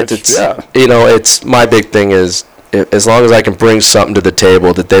 man. I mean, it's my big thing is as long as I can bring something to the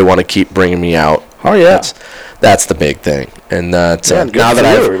table that they want to keep bringing me out. Oh yeah, that's the big thing. And now that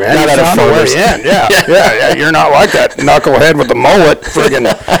you're not like that knucklehead with the mullet, friggin'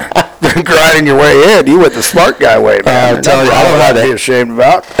 grinding your way in. You went the smart guy way, man. I'm telling you, I don't have to be ashamed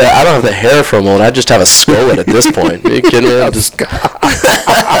about. I don't have the hair for a mullet. I just have a skullet at this point. Are you kidding me?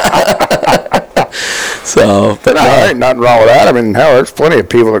 So, but ain't nothing wrong with that. I mean, hell, there's plenty of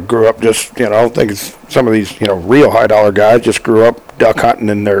people that grew up just, think some of these, real high dollar guys just grew up duck hunting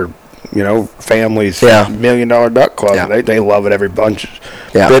in their, families, $1 million duck club. Yeah. They love it every bunch,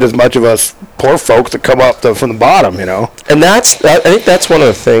 bit as much of us poor folks that come up from the bottom, And I think that's one of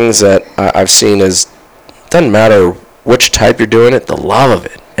the things that I've seen is, it doesn't matter which type you're doing it, the love of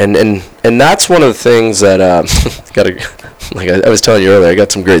it. And that's one of the things that, like I was telling you earlier, I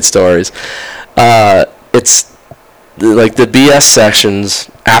got some great stories. It's like the BS sections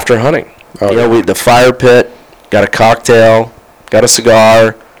after hunting. The fire pit, got a cocktail, got a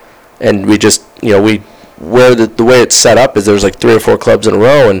cigar, and we just, where the way it's set up is there's like 3 or 4 clubs in a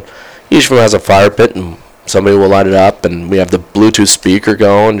row, and each of them has a fire pit, and somebody will light it up, and we have the Bluetooth speaker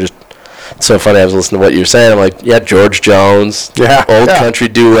going. Just so funny, I was listening to what you were saying. I'm like, George Jones, old country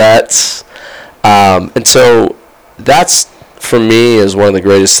duets, and so that's, for me, is one of the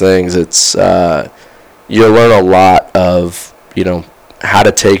greatest things. It's you learn a lot of how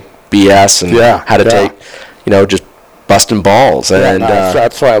to take BS and how to take just busting balls. And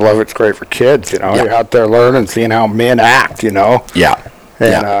that's why I love it. It's great for kids. You're out there learning, seeing how men act. And I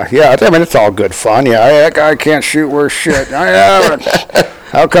mean, it's all good fun. That guy can't shoot worth shit.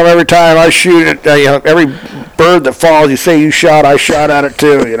 How come every time I shoot it, every bird that falls, you say you shot, I shot at it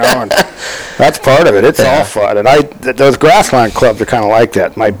too, and that's part of it. It's all fun. And those Grassland clubs are kind of like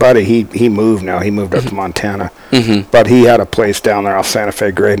that. My buddy, he moved now. He moved up to Montana. Mm-hmm. But he had a place down there off Santa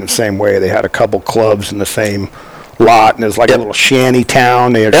Fe Grade in the same way. They had a couple clubs in the same lot, and it's like a little shanty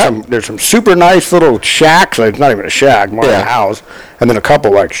town. There's some super nice little shacks. Like, it's not even a shack, more like a house, and then a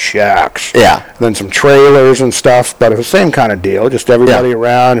couple like shacks. Yeah. And then some trailers and stuff. But it was the same kind of deal. Just everybody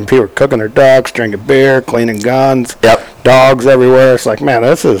around, and people were cooking their ducks, drinking beer, cleaning guns. Yep. Dogs everywhere. It's like, man,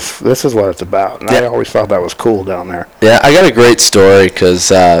 this is what it's about. And I always thought that was cool down there. Yeah, I got a great story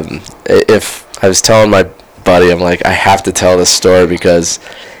because if I was telling my buddy, I'm like, I have to tell this story because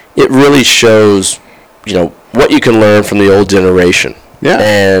it really shows, what you can learn from the old generation. Yeah.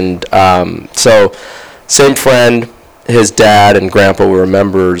 And so, same friend, his dad and grandpa were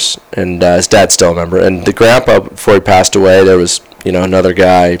members, and his dad's still a member. And the grandpa, before he passed away, there was, another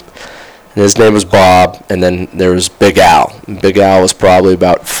guy, and his name was Bob, and then there was Big Al. And Big Al was probably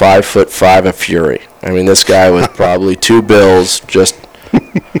about 5'5", a fury. I mean, this guy was probably 2 bills,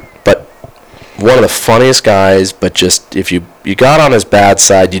 but one of the funniest guys, but just if you got on his bad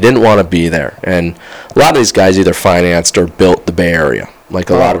side, you didn't want to be there. And a lot of these guys either financed or built the Bay Area. Like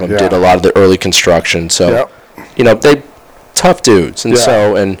a lot of them did a lot of the early construction. So, they tough dudes. And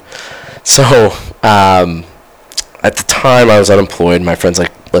so at the time I was unemployed. My friend's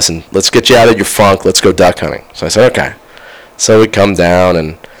like, listen, let's get you out of your funk. Let's go duck hunting. So I said, okay. So we come down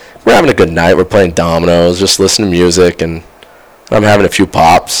and we're having a good night. We're playing dominoes, just listening to music, and I'm having a few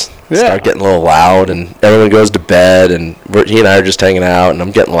pops. Start getting a little loud, and everyone goes to bed, and he and I are just hanging out, and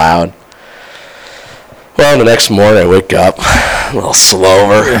I'm getting loud. Well, the next morning I wake up a little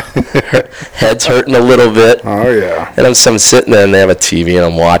slower, head's hurting a little bit. Oh, yeah. And I'm sitting there, and they have a TV, and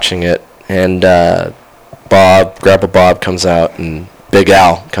I'm watching it. And Grandpa Bob comes out, and Big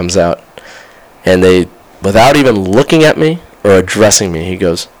Al comes out. And they, without even looking at me or addressing me, he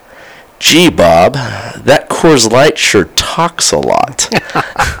goes, "Gee, Bob, that Coors Light sure talks a lot."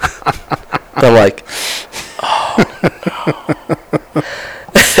 And I'm like, oh, no.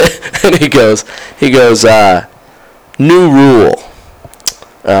 And he goes, "New rule,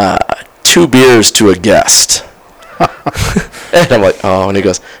 2 beers to a guest." And I'm like, oh, and he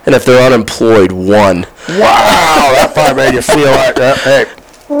goes, "And if they're unemployed, 1. Wow, that probably made you feel like that. Hey.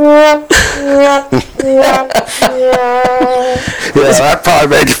 Yeah, that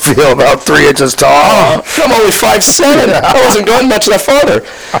probably made you feel about 3 inches tall. I'm only 5'7". I wasn't going much that farther.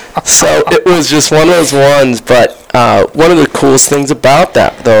 So it was just one of those ones. But one of the coolest things about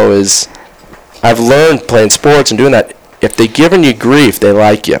that, though, is I've learned playing sports and doing that, if they're giving you grief, they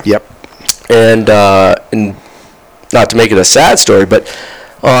like you. Yep. And not to make it a sad story, but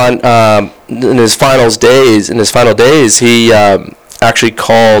in his final days, he actually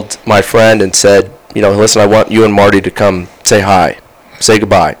called my friend and said, "Listen, I want you and Marty to come say hi, say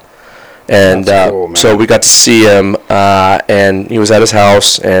goodbye." And cool, so we got to see him, and he was at his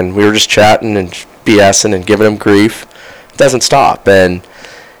house, and we were just chatting and BSing and giving him grief. It doesn't stop. And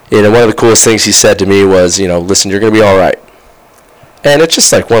one of the coolest things he said to me was, "Listen, you're going to be all right." And it's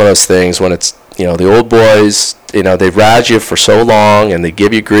just like one of those things when it's, the old boys, they've razzed you for so long and they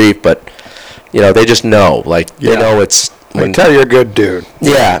give you grief, but, they just know. They know it's... They tell you're a good dude.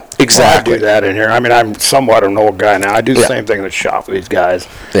 Yeah, exactly. Well, I do that in here. I mean, I'm somewhat an old guy now. I do the same thing in the shop with these guys.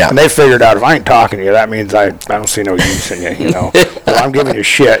 Yeah. And they figured out if I ain't talking to you, that means I don't see no use in you, If I'm giving you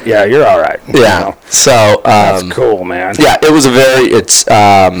shit, yeah, you're all right. Yeah. So... that's cool, man. Yeah, it was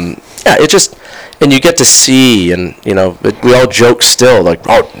it just... And you get to see, and, we all joke still, like,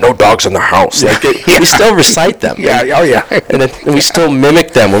 "Oh, no dogs in the house." Like, we still recite them. Yeah, oh, yeah. And we still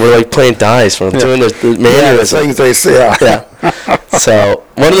mimic them when we're, playing dice, when we're doing the mannerisms. The things they say. Yeah. So,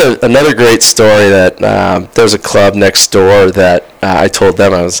 another great story that, there was a club next door that I told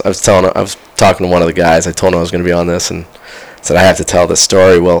them, I was talking to one of the guys, I told him I was going to be on this, and said, I have to tell this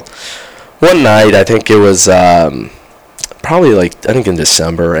story. Well, one night, I think it was, probably, in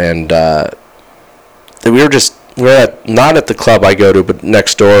December, and, we were not at the club I go to, but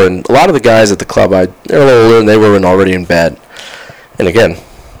next door, and a lot of the guys at the club, they're a little older, and they were already in bed. And again,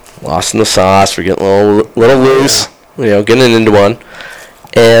 lost in the sauce, we're getting a little loose, getting into one.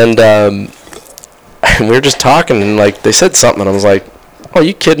 And we were just talking, and they said something, and I was like, "Oh,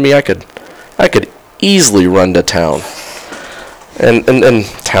 you kidding me? I could easily run to town." And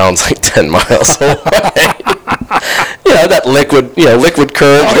town's 10 miles away. That liquid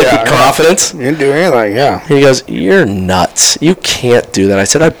courage, liquid confidence. You didn't do anything, yeah. He goes, "You're nuts. You can't do that." I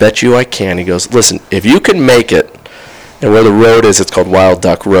said, "I bet you I can." He goes, "Listen, if you can make it," and where the road is, it's called Wild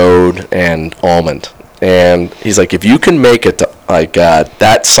Duck Road and Almond. And he's like, "If you can make it to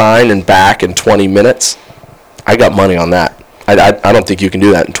that sign and back in 20 minutes, I got money on that. I don't think you can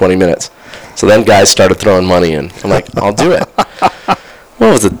do that in 20 minutes." So then guys started throwing money in. I'm like, "I'll do it." What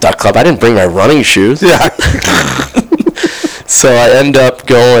was the duck club? I didn't bring my running shoes. Yeah. So I end up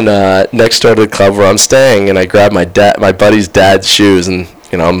going next door to the club where I'm staying, and I grab my buddy's dad's shoes, and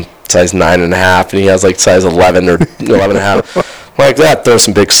I'm size 9.5, and he has size 11 or 11.5. Like that, throw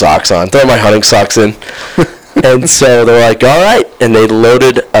some big socks on, throw my hunting socks in, and so they're like, "All right," and they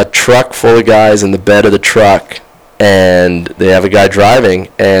loaded a truck full of guys in the bed of the truck, and they have a guy driving,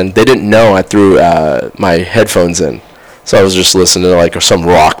 and they didn't know I threw my headphones in, so I was just listening to some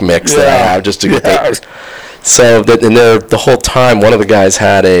rock mix that I have just to get. So the whole time, one of the guys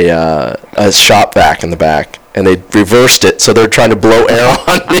had a shop vac in the back, and they reversed it, so they're trying to blow air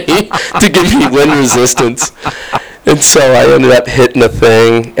on me to give me wind resistance. And so I ended up hitting the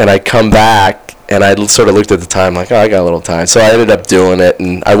thing, and I come back, and I sort of looked at the time like, "Oh, I got a little time." So I ended up doing it,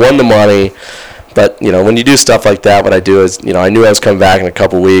 and I won the money. But when you do stuff like that, what I do is, I knew I was coming back in a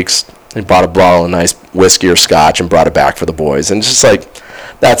couple weeks. I bought a bottle of nice whiskey or scotch and brought it back for the boys, and just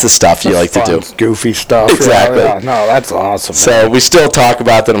that's the stuff you like fun, to do. Goofy stuff. Exactly. Yeah. No, that's awesome. So man. we still talk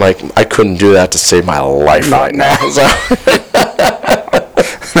about that. I'm like, I couldn't do that to save my life right now. So.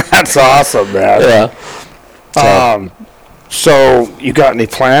 That's awesome, man. Yeah. So you got any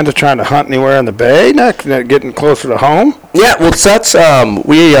plans of trying to hunt anywhere in the bay next, getting closer to home? Yeah, well, that's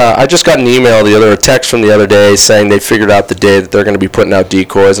I just got a text from the other day saying they figured out the day that they're going to be putting out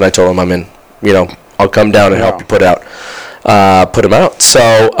decoys, and I told them I'm in. I'll come down and help you put them out. So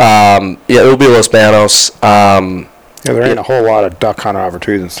it'll be Los Banos. Yeah, there ain't a whole lot of duck hunting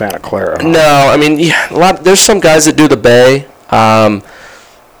opportunities in Santa Clara. Huh? No, I mean, yeah, there's some guys that do the bay.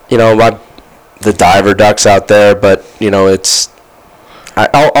 The diver ducks out there, but it's.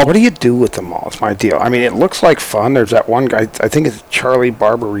 What do you do with them all? It's my deal. I mean, it looks like fun. There's that one guy. I think it's Charlie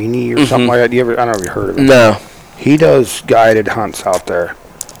Barberini or something like that. I don't know if you heard of him. No. He does guided hunts out there,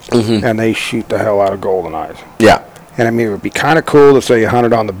 and they shoot the hell out of golden eyes. Yeah. And I mean, it would be kind of cool to say you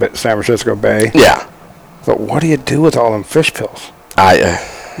hunted on the San Francisco Bay. Yeah. But what do you do with all them fish pills?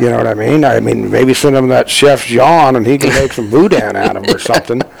 You know what I mean? I mean, maybe send him that Chef John, and he can make some boudin at him or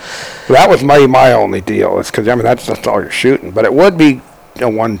something. That was my only deal. It's because, I mean, that's all you're shooting. But it would be a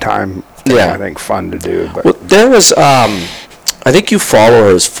one-time thing, I think, fun to do. But well, there was, I think you follow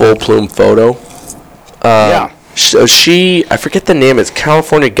her as Full Plume Photo. Yeah. So I forget the name. It's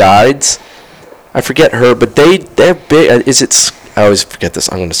California Guides. I forget her, but they're big. I always forget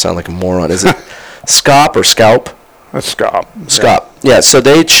this. I'm going to sound like a moron. Is it Scop or Scalp? That's Scop. Scop. Yeah, so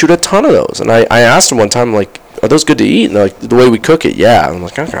they shoot a ton of those. And I asked them one time, like, are those good to eat? And they're like, the way we cook it, yeah. I'm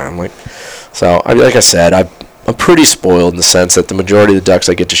like, okay. I'm like, so, like I said, I'm pretty spoiled in the sense that the majority of the ducks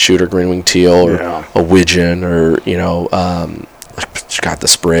I get to shoot are green-winged teal or a widgeon or, the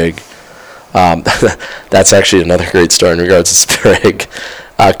sprig. That's actually another great story in regards to sprig.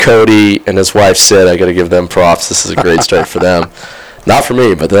 Cody and his wife Sid, I got to give them props. This is a great story for them. Not for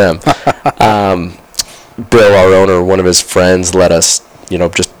me, but them. Bill, our owner, one of his friends let us,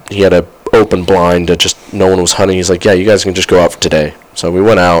 he had an open blind to just no one was hunting. He's like, yeah, you guys can just go out for today. So we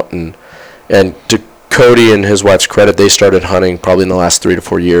went out, and to Cody and his wife's credit, they started hunting probably in the last 3 to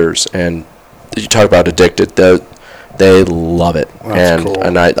 4 years. And you talk about addicted, they love it. That's cool.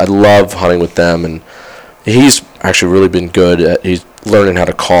 And I love hunting with them. And he's actually really been good. He's learning how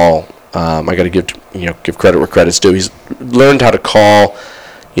to call. I got to give credit where credit's due. He's learned how to call,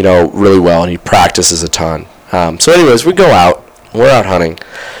 really well, and he practices a ton. So anyways, we go out. We're out hunting,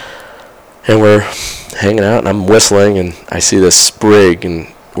 and we're hanging out, and I'm whistling, and I see this sprig, and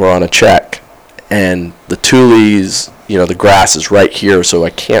we're on a check, and the tules, the grass is right here, so I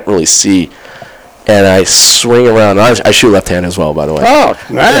can't really see. And I swing around. I shoot left-handed as well, by the way. Oh,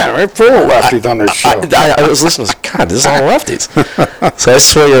 man, we're full of lefties on this show. I was listening. I was like, God, this is all lefties. So I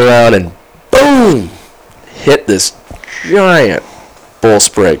swing around and boom, hit this giant bull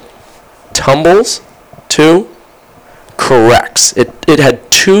sprig. Tumbles, 2, corrects. It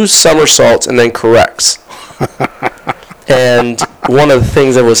had 2 somersaults and then corrects. And one of the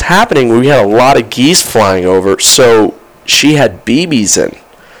things that was happening, we had a lot of geese flying over, so she had BBs in.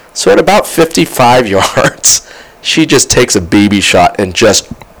 So at about 55 yards, she just takes a BB shot and just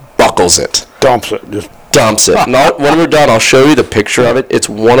buckles it. Dumps it. Now, when we're done, I'll show you the picture of it. It's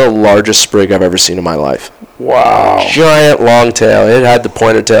one of the largest sprig I've ever seen in my life. Wow. Giant long tail. It had the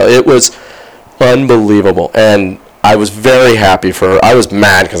pointed tail. It was unbelievable. And I was very happy for her. I was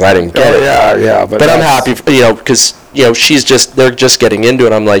mad because I didn't get it. Yeah. But I'm happy, because, they're just getting into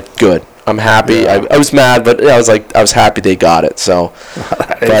it. I'm like, good. I'm happy. Yeah. I was mad, but I was happy they got it. So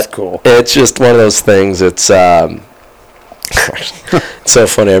that's cool. It's just one of those things. It's it's so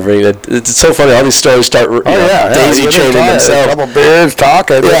funny. It's so funny. All these stories start daisy chaining themselves. A couple beers,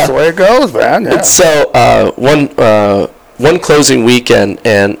 talking. That's the way it goes, man. Yeah. So one closing weekend,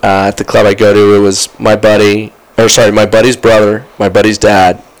 and at the club I go to, it was my buddy's brother, my buddy's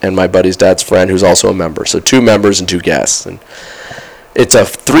dad, and my buddy's dad's friend, who's also a member. So 2 members and 2 guests, and it's a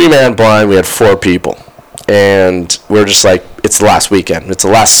 3-man blind. We had 4 people, and we're just like, it's the last weekend. It's the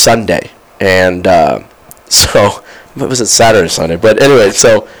last Sunday, and so what was it, Saturday or Sunday? But anyway,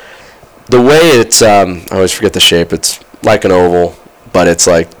 so the way it's, I always forget the shape. It's like an oval, but it's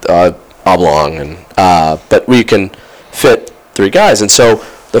like oblong, and but we can fit 3 guys. And so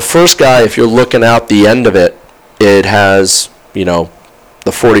the first guy, if you're looking out the end of it, it has the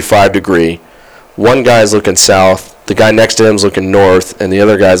 45 degree. One guy's looking south. The guy next to him is looking north, and the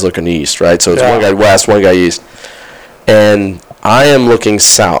other guy's looking east, right? So it's one guy west, one guy east. And I am looking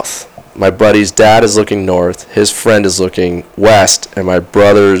south. My buddy's dad is looking north. His friend is looking west, and my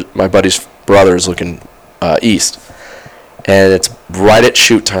buddy's brother is looking east. And it's right at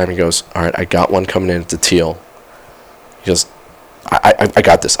shoot time. He goes, all right, I got one coming in. It's a teal. He goes, I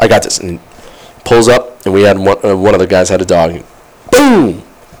got this. And he pulls up, and we had one of the guys had a dog. Boom!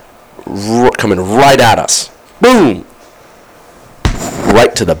 Coming right at us. Boom!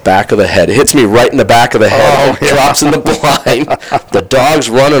 Right to the back of the head. It hits me right in the back of the head. Drops in the blind. The dog's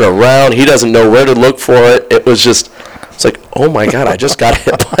running around. He doesn't know where to look for it. It's like, oh my God, I just got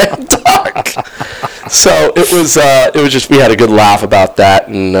hit by a dog. So it was just, we had a good laugh about that.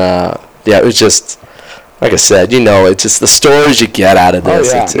 And it was just, like I said, it's just the stories you get out of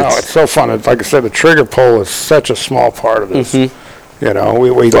this. Oh, yeah. It's so fun. It's, like I said, the trigger pull is such a small part of this. We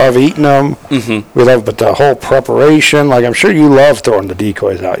love eating them. We love, but the whole preparation, like I'm sure you love throwing the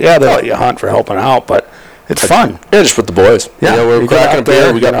decoys out. Yeah, they let you hunt for helping out, but it's fun. Yeah, just with the boys. Yeah, we're cracking a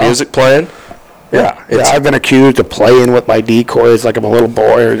beer. We got music playing. Yeah, I've been accused of playing with my decoys like I'm a little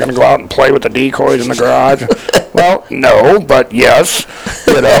boy. Are you going to go out and play with the decoys in the garage? Well, no, but yes,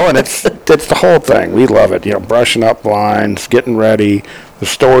 and it's the whole thing. We love it, brushing up blinds, getting ready, the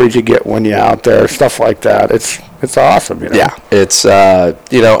stories you get when you're out there, stuff like that. It's awesome, Yeah, it's, I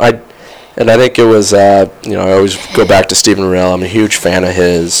think it was, I always go back to Stephen Morrell. I'm a huge fan of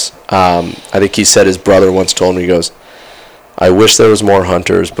his. I think he said his brother once told me, he goes, I wish there was more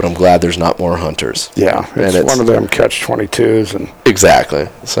hunters, but I'm glad there's not more hunters. Yeah, it's one of them catch-22s. And exactly.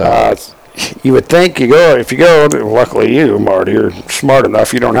 So you would think if you go, luckily you, Marty, are smart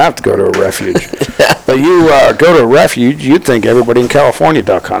enough, you don't have to go to a refuge. But you go to a refuge, you'd think everybody in California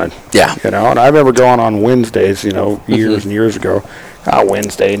duck hunted. Yeah. And I remember going on Wednesdays, years and years ago.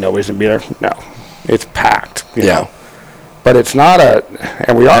 Wednesday, nobody's going to be there. No, it's packed, you know. But it's not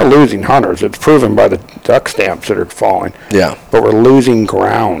and we are losing hunters. It's proven by the duck stamps that are falling. Yeah. But we're losing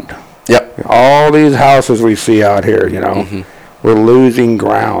ground. Yep. All these houses we see out here, we're losing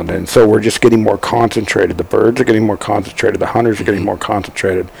ground. And so we're just getting more concentrated. The birds are getting more concentrated. The hunters are getting more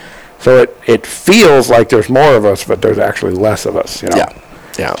concentrated. So it feels like there's more of us, but there's actually less of us, Yeah.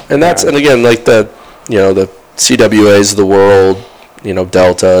 Yeah. And that's, and again, like the CWAs of the world,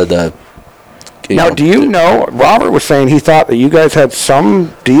 Delta, Now, do you know, Robert was saying he thought that you guys had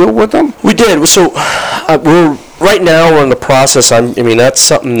some deal with them? We did. So we're in the process. That's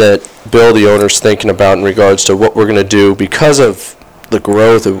something that Bill, the owner, is thinking about in regards to what we're going to do because of the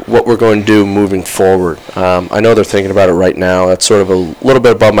growth of what we're going to do moving forward. I know they're thinking about it right now. That's sort of a little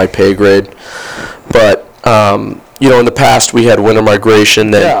bit above my pay grade. But, in the past we had winter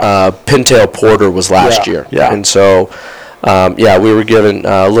migration that Pintail Porter was last year. Yeah. And so... we were given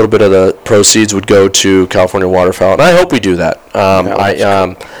a little bit of the proceeds would go to California waterfowl, and I hope we do that.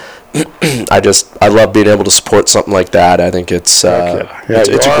 I love being able to support something like that. I think it's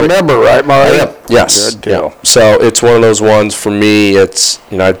it's a member, right, Marty? Yes. Good deal. Yeah. So it's one of those ones for me. It's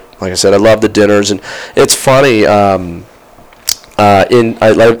like I said, I love the dinners, and it's funny. I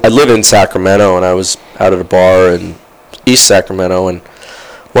live in Sacramento, and I was out at a bar in East Sacramento, and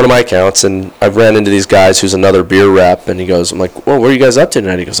one of my accounts, and I've ran into these guys who's another beer rep, and he goes, I'm like, well, what are you guys up to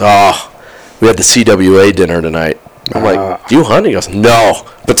tonight? He goes, we had the CWA dinner tonight. I'm like, do you hunt? He goes, no,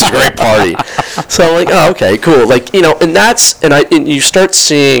 but it's a great party. So I'm like, oh, okay, cool. Like, and you start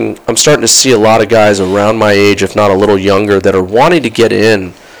seeing, I'm starting to see a lot of guys around my age, if not a little younger, that are wanting to get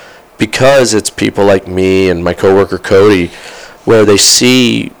in because it's people like me and my coworker Cody, where they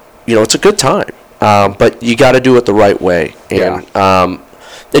see, it's a good time, but you got to do it the right way. And,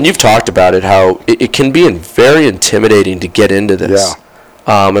 and you've talked about it, how it can be very intimidating to get into this.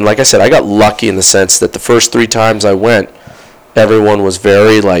 Yeah. And like I said, I got lucky in the sense that the first 3 times I went, everyone was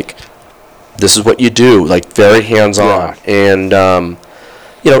very like, this is what you do, like very hands-on. Yeah. And,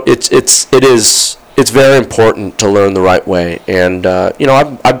 it's very important to learn the right way. And, I'm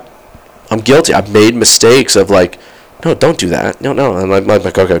guilty. I've made mistakes of like, no, don't do that. No. And I'm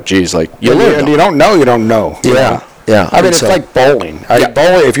like, okay, geez, like, you learn. And you don't know. Yeah. Yeah, it's like bowling.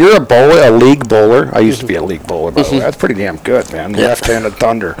 If you're a league bowler, I used to be a league bowler, by the way. That's pretty damn good, man. Left-handed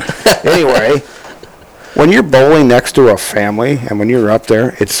thunder. Anyway, when you're bowling next to a family and when you're up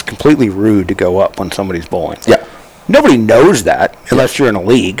there, it's completely rude to go up when somebody's bowling. Yeah. Nobody knows that unless you're in a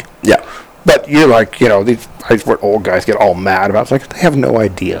league. Yeah. But you're like, these what old guys get all mad about. It's like, they have no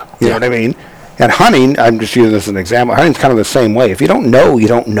idea. You know what I mean? And hunting, I'm just using this as an example, hunting's kind of the same way. If you don't know, you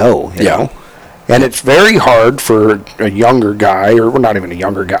don't know, you know? And it's very hard for a younger guy, or not even a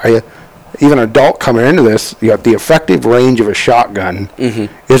younger guy, even an adult coming into this, the effective range of a shotgun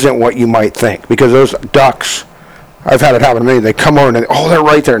isn't what you might think. Because those ducks, I've had it happen to me, they come over and they're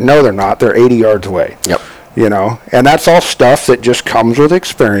right there. No, they're not. They're 80 yards away. Yep. And that's all stuff that just comes with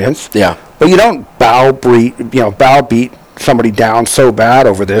experience. Yeah. But you don't bow beat somebody down so bad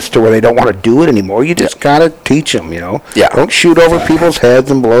over this to where they don't want to do it anymore. You just gotta teach them, Yeah. Don't shoot over people's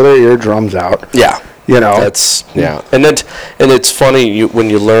heads and blow their eardrums out. Yeah. That's And it's funny when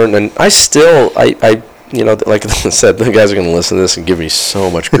you learn. And I still, like I said, the guys are gonna listen to this and give me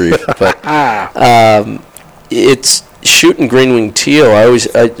so much grief. But it's shooting green-winged teal.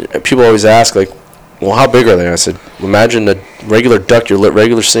 People always ask, like, well, how big are they? I said, imagine a regular duck you're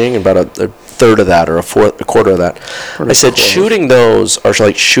regular seeing, about a third of that or a quarter of that. I said, shooting those are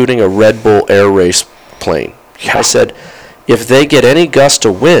like shooting a Red Bull air race plane. Yeah. I said, if they get any gust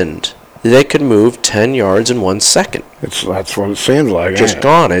of wind, they could move 10 yards in 1 second. That's what it seems like. Just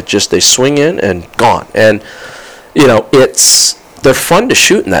gone. They swing in and gone. And, they're fun to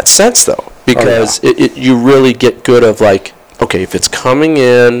shoot in that sense, though, because you really get good of, like, okay, if it's coming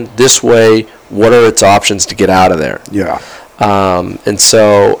in this way, what are its options to get out of there? Yeah. And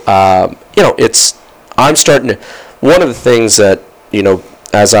so, I'm starting to, one of the things that,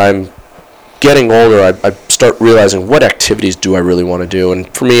 as I'm getting older, I start realizing what activities do I really want to do. And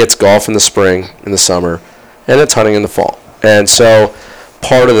for me, it's golf in the spring, in the summer, and it's hunting in the fall. And so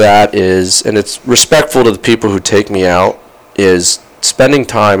part of that is, and it's respectful to the people who take me out, is spending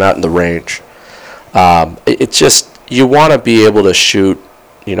time out in the range. It's just, you want to be able to shoot,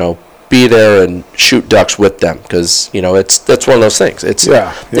 be there and shoot ducks with them, because that's one of those things. It's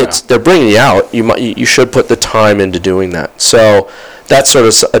they're bringing you out. You should put the time into doing that. So that's sort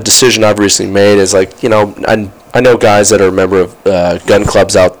of a decision I've recently made. Is like, I know guys that are a member of gun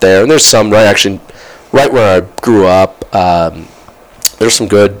clubs out there, and there's some right where I grew up. There's some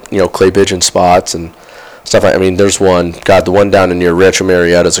good clay pigeon spots and stuff. I mean, there's one. God, the one down in near Rancho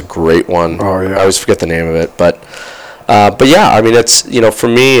Marietta is a great one. Oh yeah. I always forget the name of it, but yeah, I mean, it's for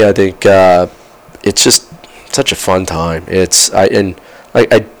me, I think it's just such a fun time.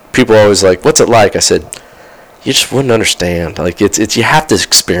 People are always like, "What's it like?" I said, "You just wouldn't understand. Like, it's you have to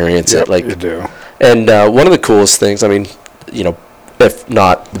experience it." Like you do. And one of the coolest things, I mean, if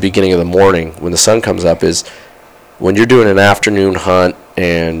not the beginning of the morning when the sun comes up, is when you're doing an afternoon hunt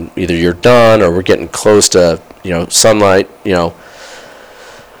and either you're done or we're getting close to sunlight,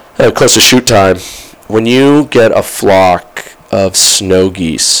 close to shoot time. When you get a flock of snow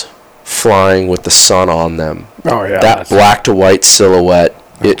geese flying with the sun on them, that black to white silhouette,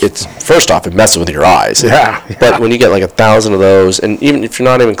 it's first off, it messes with your eyes. Yeah. But when you get like 1,000 of those, and even if you're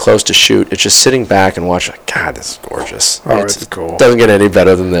not even close to shoot, it's just sitting back and watching, like, God, this is gorgeous. It's cool. Doesn't get any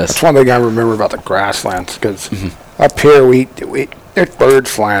better than this. That's one thing I remember about the Grasslands, because up here there's birds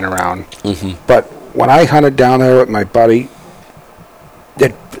flying around. Mm-hmm. But when I hunted down there with my buddy,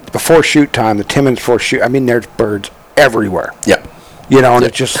 before shoot time, the 10 minutes before shoot, I mean, there's birds everywhere. Yeah. And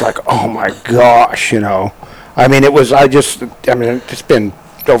it's just like, oh my gosh, I mean, it's been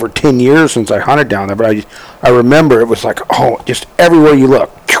over 10 years since I hunted down there, but I remember it was like, just everywhere you look,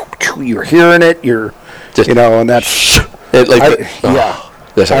 you're hearing it, and that's,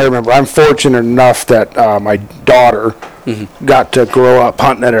 I remember. I'm fortunate enough that my daughter got to grow up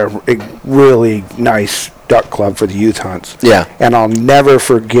hunting at a really nice duck club for the youth hunts. Yeah. And I'll never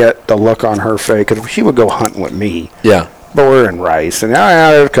forget the look on her face, because she would go hunting with me. Yeah. But we're in Rice, and I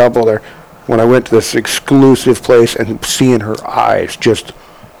had a couple there. When I went to this exclusive place and seeing her eyes just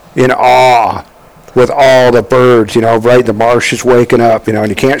in awe with all the birds, right, the marsh is waking up, and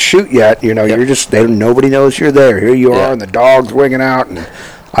you can't shoot yet, you're just, nobody knows you're there. Here you are, and the dog's winging out, and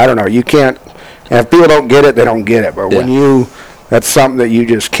I don't know, you can't, and if people don't get it, they don't get it, but when that's something that you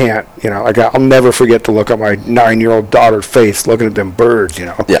just can't, I'll never forget the look on my 9-year-old daughter's face looking at them birds,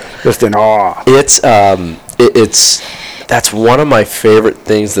 just in awe. That's one of my favorite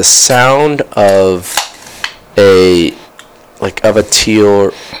things, the sound of a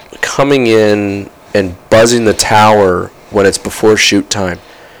teal coming in and buzzing the tower when it's before shoot time.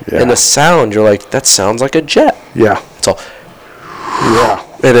 Yeah. And the sound, you're like, that sounds like a jet. Yeah. It's all, yeah.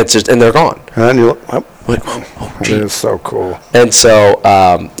 And it's just, and they're gone. And then you look, it is so cool. And so,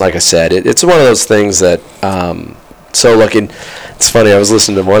 like I said, it's one of those things that, it's funny, I was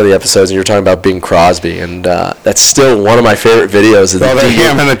listening to one of the episodes and you were talking about Bing Crosby, and that's still one of my favorite videos.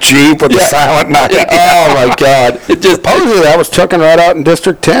 Him in the Jeep with the Silent Night. Yeah. Oh my God! Supposedly that was taken right out in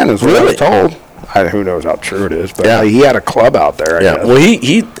District 10, is what I was told. Who knows how true it is, but he had a club out there. I guess. Well,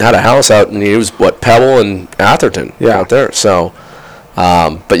 he had a house out, and he was Pebble and Atherton out there. So,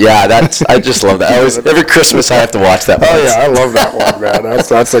 but I just love that. Every Christmas I have to watch that. Oh yeah, I love that one, man.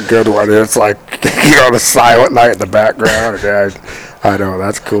 That's a good one. It's like the Silent Night in the background. I know,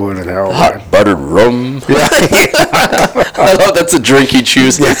 that's cool as hell. Hot man. buttered rum. Yeah. I love that's a drink he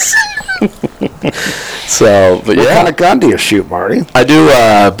chooses. So, but what kind of gun do you shoot, Marty? I do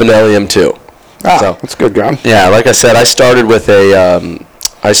Benelli M2. That's a good gun. Yeah, like I said, I started with a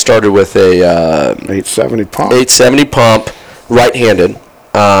 870 pump. 870 pump, right-handed,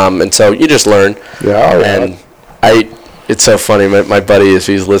 and so you just learn. Yeah, and it's so funny. My buddy, if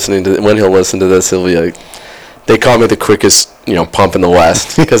he's listening to, when he'll listen to this, he'll be like, they call me the quickest, pump in the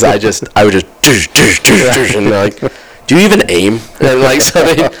West, because I would just and they're like, do you even aim? And like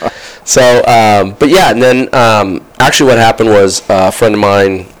but yeah, and then actually what happened was a friend of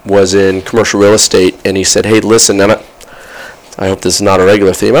mine was in commercial real estate, and he said, hey, listen, I I hope this is not a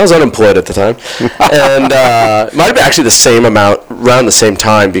regular theme. I was unemployed at the time. And it might have been actually the same amount, around the same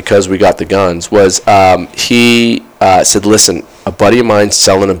time, because we got the guns, was he said, listen, a buddy of mine's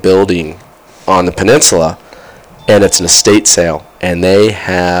selling a building on the peninsula, and it's an estate sale, and they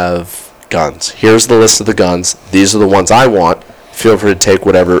have guns. Here's the list of the guns. These are the ones I want. Feel free to take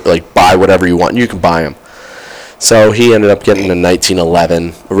whatever, like buy whatever you want. You can buy them. So he ended up getting a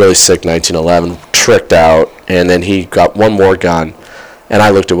 1911, a really sick 1911, tricked out, and then he got one more gun, and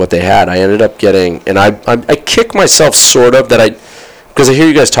I looked at what they had. I ended up getting, and I kick myself sort of because I hear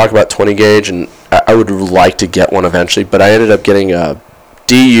you guys talk about 20 gauge, and I would like to get one eventually, but I ended up getting a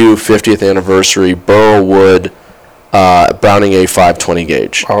DU 50th anniversary Burrowwood Browning A5 20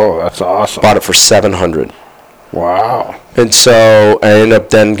 gauge. Oh, that's awesome. Bought it for $700. Wow. And so I ended up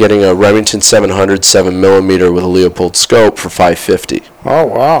then getting a Remington 700 7mm with a Leopold scope for $550. Oh,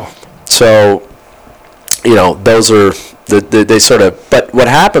 wow. So, those are they sort of. But what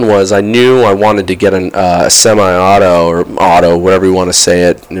happened was I knew I wanted to get a semi-auto or auto, whatever you want to say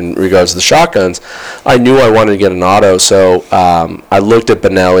it, in regards to the shotguns. I knew I wanted to get an auto, so I looked at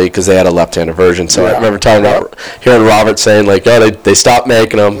Benelli because they had a left-handed version. So I remember hearing Robert saying like, "Oh, they stopped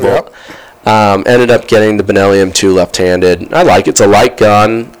making them." Yep. Ended up getting the Benelli M2 left-handed. I like it. It's a light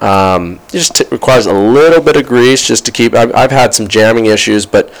gun. It just requires a little bit of grease just to keep. I've had some jamming issues,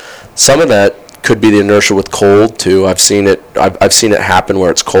 but some of that could be the inertia with cold too. I've seen it happen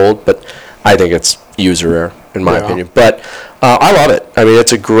where it's cold, but I think it's user error in my opinion. But I love it. I mean,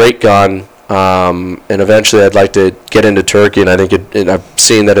 it's a great gun. And eventually, I'd like to get into turkey, and I think I've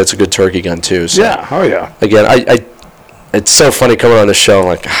seen that it's a good turkey gun too. So yeah. Oh yeah. Again, it's so funny coming on this show. I'm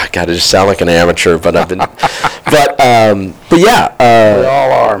like, God, I just sound like an amateur, but I've been, but yeah, we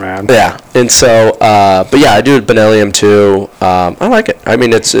all are, man. Yeah, and so, but yeah, I do a Benelli M2. I like it. I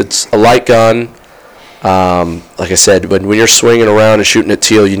mean, it's a light gun. Like I said, when you're swinging around and shooting at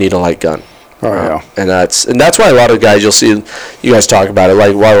teal, you need a light gun. Oh yeah. And that's why a lot of guys, you'll see, you guys talk about it,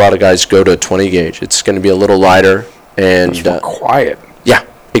 like why a lot of guys go to a 20 gauge. It's going to be a little lighter and it's more quiet. Yeah,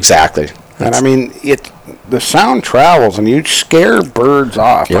 exactly. And I mean, the sound travels, and you scare birds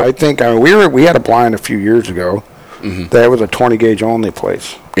off. Yep. I think we had a blind a few years ago. Mm-hmm. That was a 20 gauge only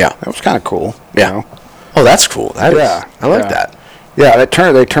place. Yeah, that was kind of cool. Yeah. Oh, that's cool. I like that. Yeah, they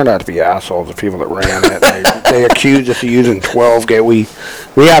turned out to be assholes. The people that ran it, they accused us of using 12 gauge.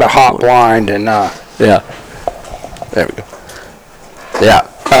 We had a hot blind, and yeah, there we go.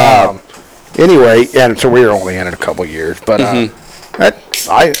 Yeah. Anyway, and so we were only in it a couple years, but. Mm-hmm.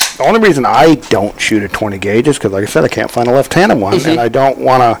 The only reason I don't shoot a 20 gauge is because, like I said, I can't find a left-handed one, and I don't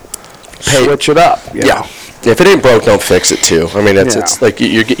want to switch it up. You know? If it ain't broke, don't fix it too. I mean, it's like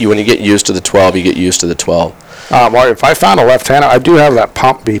you when you get used to the 12, you get used to the 12. Well, if I found a left-handed, I do have that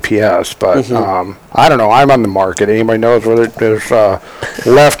pump BPS, but I don't know. I'm on the market. Anybody knows whether there's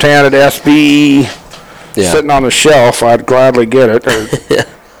left-handed SBE sitting on the shelf? I'd gladly get it.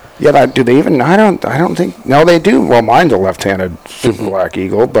 Yeah, do they even? I don't think. No, they do. Well, mine's a left-handed Super Black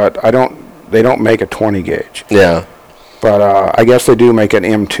Eagle, but they don't make a 20 gauge. Yeah. But I guess they do make an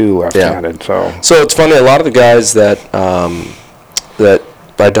M2 left-handed. Yeah. So it's funny. A lot of the guys that I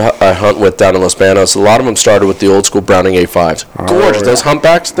hunt with down in Los Banos, a lot of them started with the old school Browning A5s. Gorgeous. Those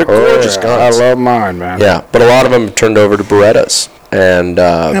humpbacks, they're gorgeous guns. I love mine, man. Yeah, but a lot of them turned over to Berettas. And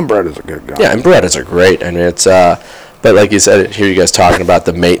Beretta's a good gun. Yeah, and Berettas are great. And it's but like you said, I hear you guys talking about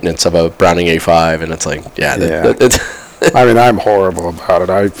the maintenance of a Browning A5, and it's like, I mean, I'm horrible about it.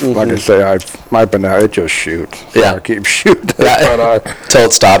 Like I say, my banana, it just shoots. So I keep shooting. Until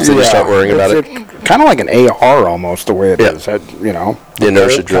it stops and you start worrying about it. Kind of like an AR almost, the way it is. The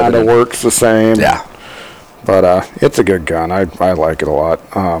inertia driven. Kind of works the same. Yeah. But it's a good gun. I like it a lot.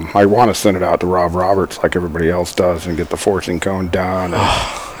 I want to send it out to Rob Roberts like everybody else does and get the forcing cone done.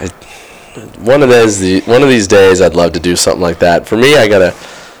 One of these days, I'd love to do something like that. For me, I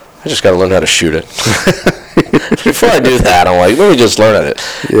just gotta learn how to shoot it. Before I do that, I'm like, let me just learn it.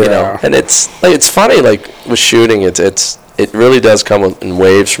 Yeah. And it's funny, like with shooting, it really does come in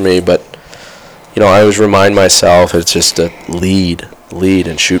waves for me. But I always remind myself it's just a lead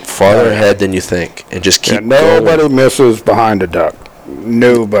and shoot farther ahead than you think, and just keep. Nobody misses behind a duck.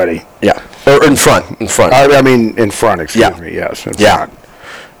 Nobody. Yeah. Or in front. I mean, in front. Excuse me. Yes. In front.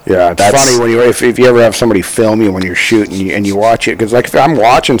 Yeah, it's funny when if you ever have somebody film you when you're shooting and you watch it, because like if I'm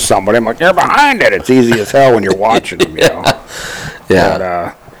watching somebody, I'm like, you're behind it. It's easy as hell when you're watching them, you know.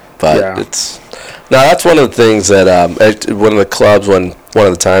 Yeah. But it's now that's one of the things that one of the clubs one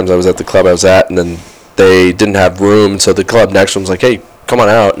of the times I was at the club I was at, and then they didn't have room, so the club next to them was like, hey, come on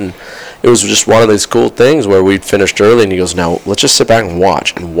out, and it was just one of these cool things where we'd finished early, and he goes, now let's just sit back and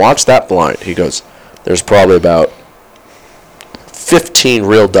watch that blind. He goes, there's probably about 15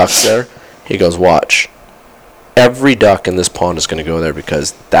 real ducks there. He goes, watch. Every duck in this pond is going to go there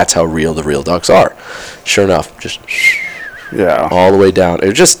because that's how real the real ducks are. Sure enough, just all the way down.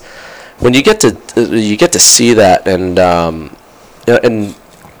 It just, when you get to see that, and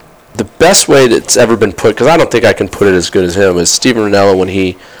the best way that's ever been put, because I don't think I can put it as good as him, is Steven Rinella when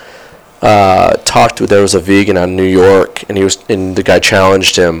he there was a vegan on New York, and the guy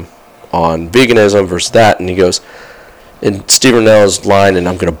challenged him on veganism versus that, and he goes, in Steven Rinella's line, and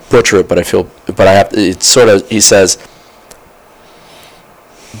I'm going to butcher it, but I have to, it's sort of, he says,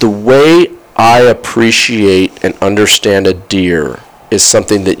 the way I appreciate and understand a deer is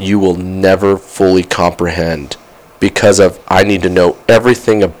something that you will never fully comprehend, because I need to know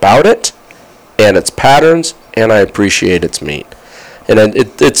everything about it and its patterns, and I appreciate its meat. And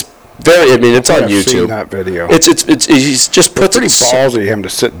it's very, it's on YouTube. I've seen that video. He's just puts pretty ballsy of him to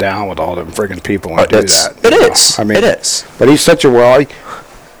sit down with all them friggin' people and do that. It is. I mean, it is. But he's such a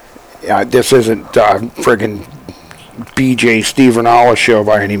this isn't friggin' BJ Steve Rinella show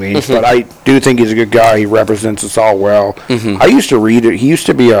by any means, but I do think he's a good guy. He represents us all well. I used to read it. He used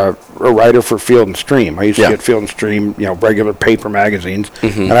to be a writer for Field and Stream. I used to get Field and Stream, regular paper magazines,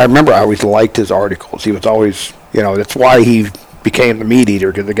 and I remember I always liked his articles. He was always, that's why he became the meat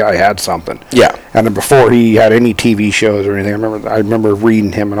eater, because the guy had something. Yeah. And then before he had any TV shows or anything, I remember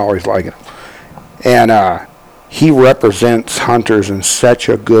reading him and always liking him. And he represents hunters in such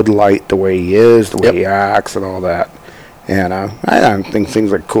a good light, the way he is, the way he acts, and all that. And I think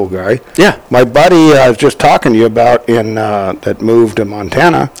he's like a cool guy. Yeah. My buddy I was just talking to you about that moved to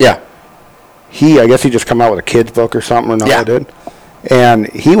Montana. Yeah. I guess he just come out with a kid's book or something, or no, I did. And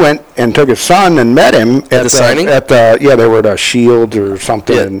he went and took his son and met him at the signing. They were at Shields or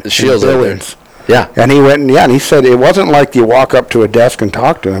something. Yeah, the Shields Billings. Yeah. And he went and he said it wasn't like you walk up to a desk and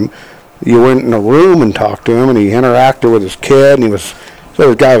talk to him. You went in a room and talked to him, and he interacted with his kid, and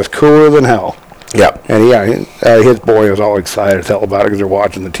the guy was cooler than hell. Yeah. And his boy was all excited as hell about it because they're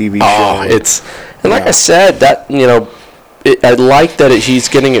watching the TV show. Like I said, that I like that he's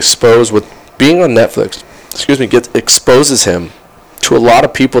getting exposed with being on Netflix. Exposes him to a lot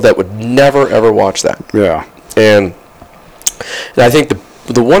of people that would never ever watch that. Yeah. And I think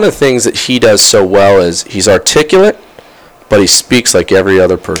the one of the things that he does so well is he's articulate, but he speaks like every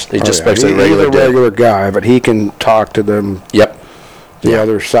other person. He just speaks like he's a regular guy, but he can talk to them. Yep. The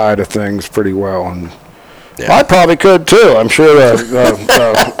other side of things pretty well, and I probably could too. I'm sure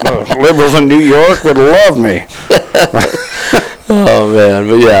the liberals in New York would love me. Oh man,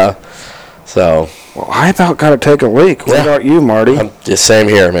 but yeah. So. Well, I about got to take a leak. What about you, Marty? The same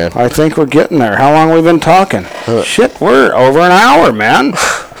here, man. I think we're getting there. How long have we been talking? Shit, we're over an hour, man.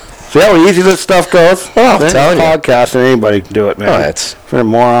 See how easy this stuff goes? Oh, I'm telling you. Podcast, and anybody can do it, man. Oh, it's for a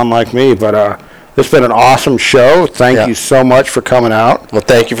moron like me, but this has been an awesome show. Thank you so much for coming out. Well,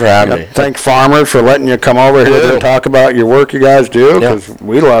 thank you for having me. Thank Farmers for letting you come over here and talk about your work you guys do, because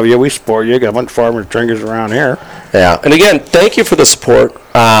we love you. We support you. Got a bunch of farmers drinkers around here. Yeah, and again, thank you for the support.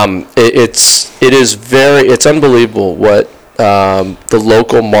 It's unbelievable what the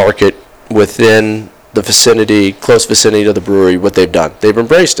local market within the close vicinity of the brewery, what they've done. They've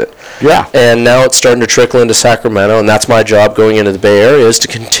embraced it. Yeah. And now it's starting to trickle into Sacramento, and that's my job going into the Bay Area, is to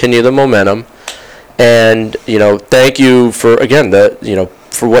continue the momentum. And, thank you for, again,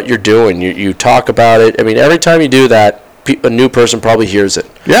 for what you're doing. You talk about it. I mean, every time you do that, a new person probably hears it.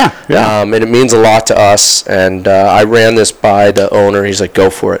 Yeah, yeah. And it means a lot to us. And I ran this by the owner. He's like, go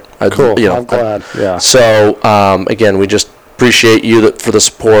for it. Cool. I'm glad. Yeah. So, again, we just appreciate you for the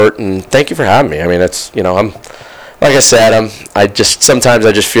support, and thank you for having me. I mean, it's, I'm, like I said, sometimes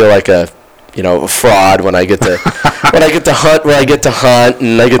I just feel like a fraud when I get to hunt where I get to hunt,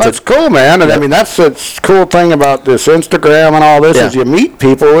 and I get That's cool, man. And I mean, that's the cool thing about this Instagram and all this is you meet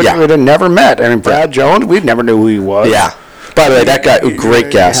people we'd have never met. I mean, Brad Jones, we never knew who he was. Yeah. By the way, that guy,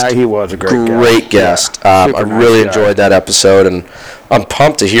 great guest. Yeah, he was a great guest. Yeah. I really enjoyed that episode, and I'm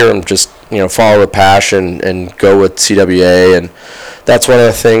pumped to hear him just follow the passion and go with CWA, and that's one of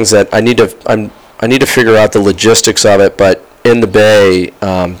the things that I need to figure out the logistics of it, but. In the Bay,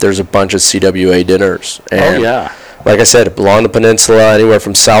 there's a bunch of CWA dinners. And like I said, along the peninsula, anywhere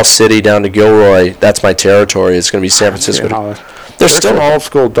from South City down to Gilroy, that's my territory. It's going to be San Francisco. There's still old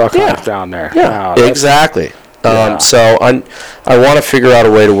school duck hunters down there. Yeah, exactly. So I want to figure out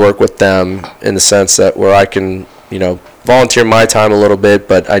a way to work with them in the sense that where I can, volunteer my time a little bit,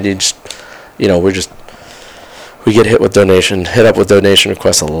 but I need, we get hit up with donation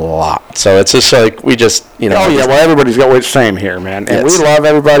requests a lot. So it's just like we just, Oh yeah, well everybody's got the same here, man, and we love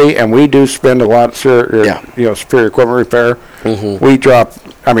everybody, and we do spend a lot of Superior Equipment Repair. Mm-hmm. We drop.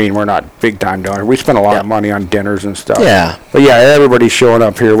 I mean, we're not big time donors. We spend a lot of money on dinners and stuff. Yeah. But yeah, everybody's showing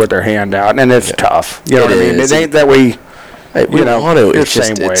up here with their hand out, and it's tough. You know what I mean? It ain't that we. We want to. It's the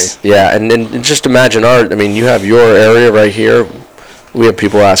same way. Yeah, and just imagine you have your area right here. We have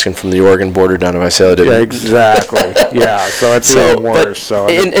people asking from the Oregon border down to Visalia. Yeah, exactly. Yeah, so it's even worse.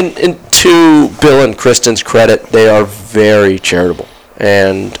 And to Bill and Kristen's credit, they are very charitable,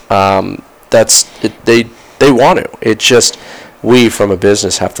 and that's it, they want to. It's just we from a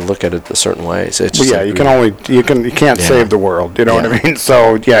business have to look at it a certain way. So it's just you can't save the world. You know what I mean?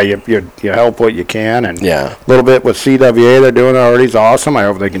 So yeah, you help what you can, and a little bit with CWA they're doing already is awesome. I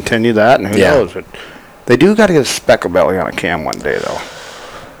hope they continue that, and who knows? But they do got to get a speckle belly on a cam one day, though.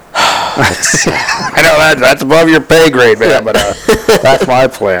 I know that's above your pay grade, man, but that's my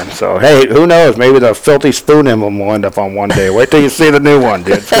plan. So, hey, who knows? Maybe the Filthy Spoon emblem will end up on one day. Wait till you see the new one,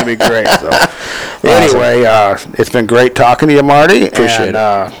 dude. It's going to be great. So, anyway, it's been great talking to you, Marty. Appreciate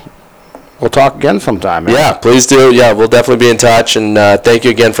it. We'll talk again sometime, man. Yeah, please do. Yeah, we'll definitely be in touch, and thank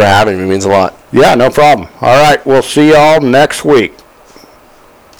you again for having me. It means a lot. Yeah, no problem. All right, we'll see y'all next week.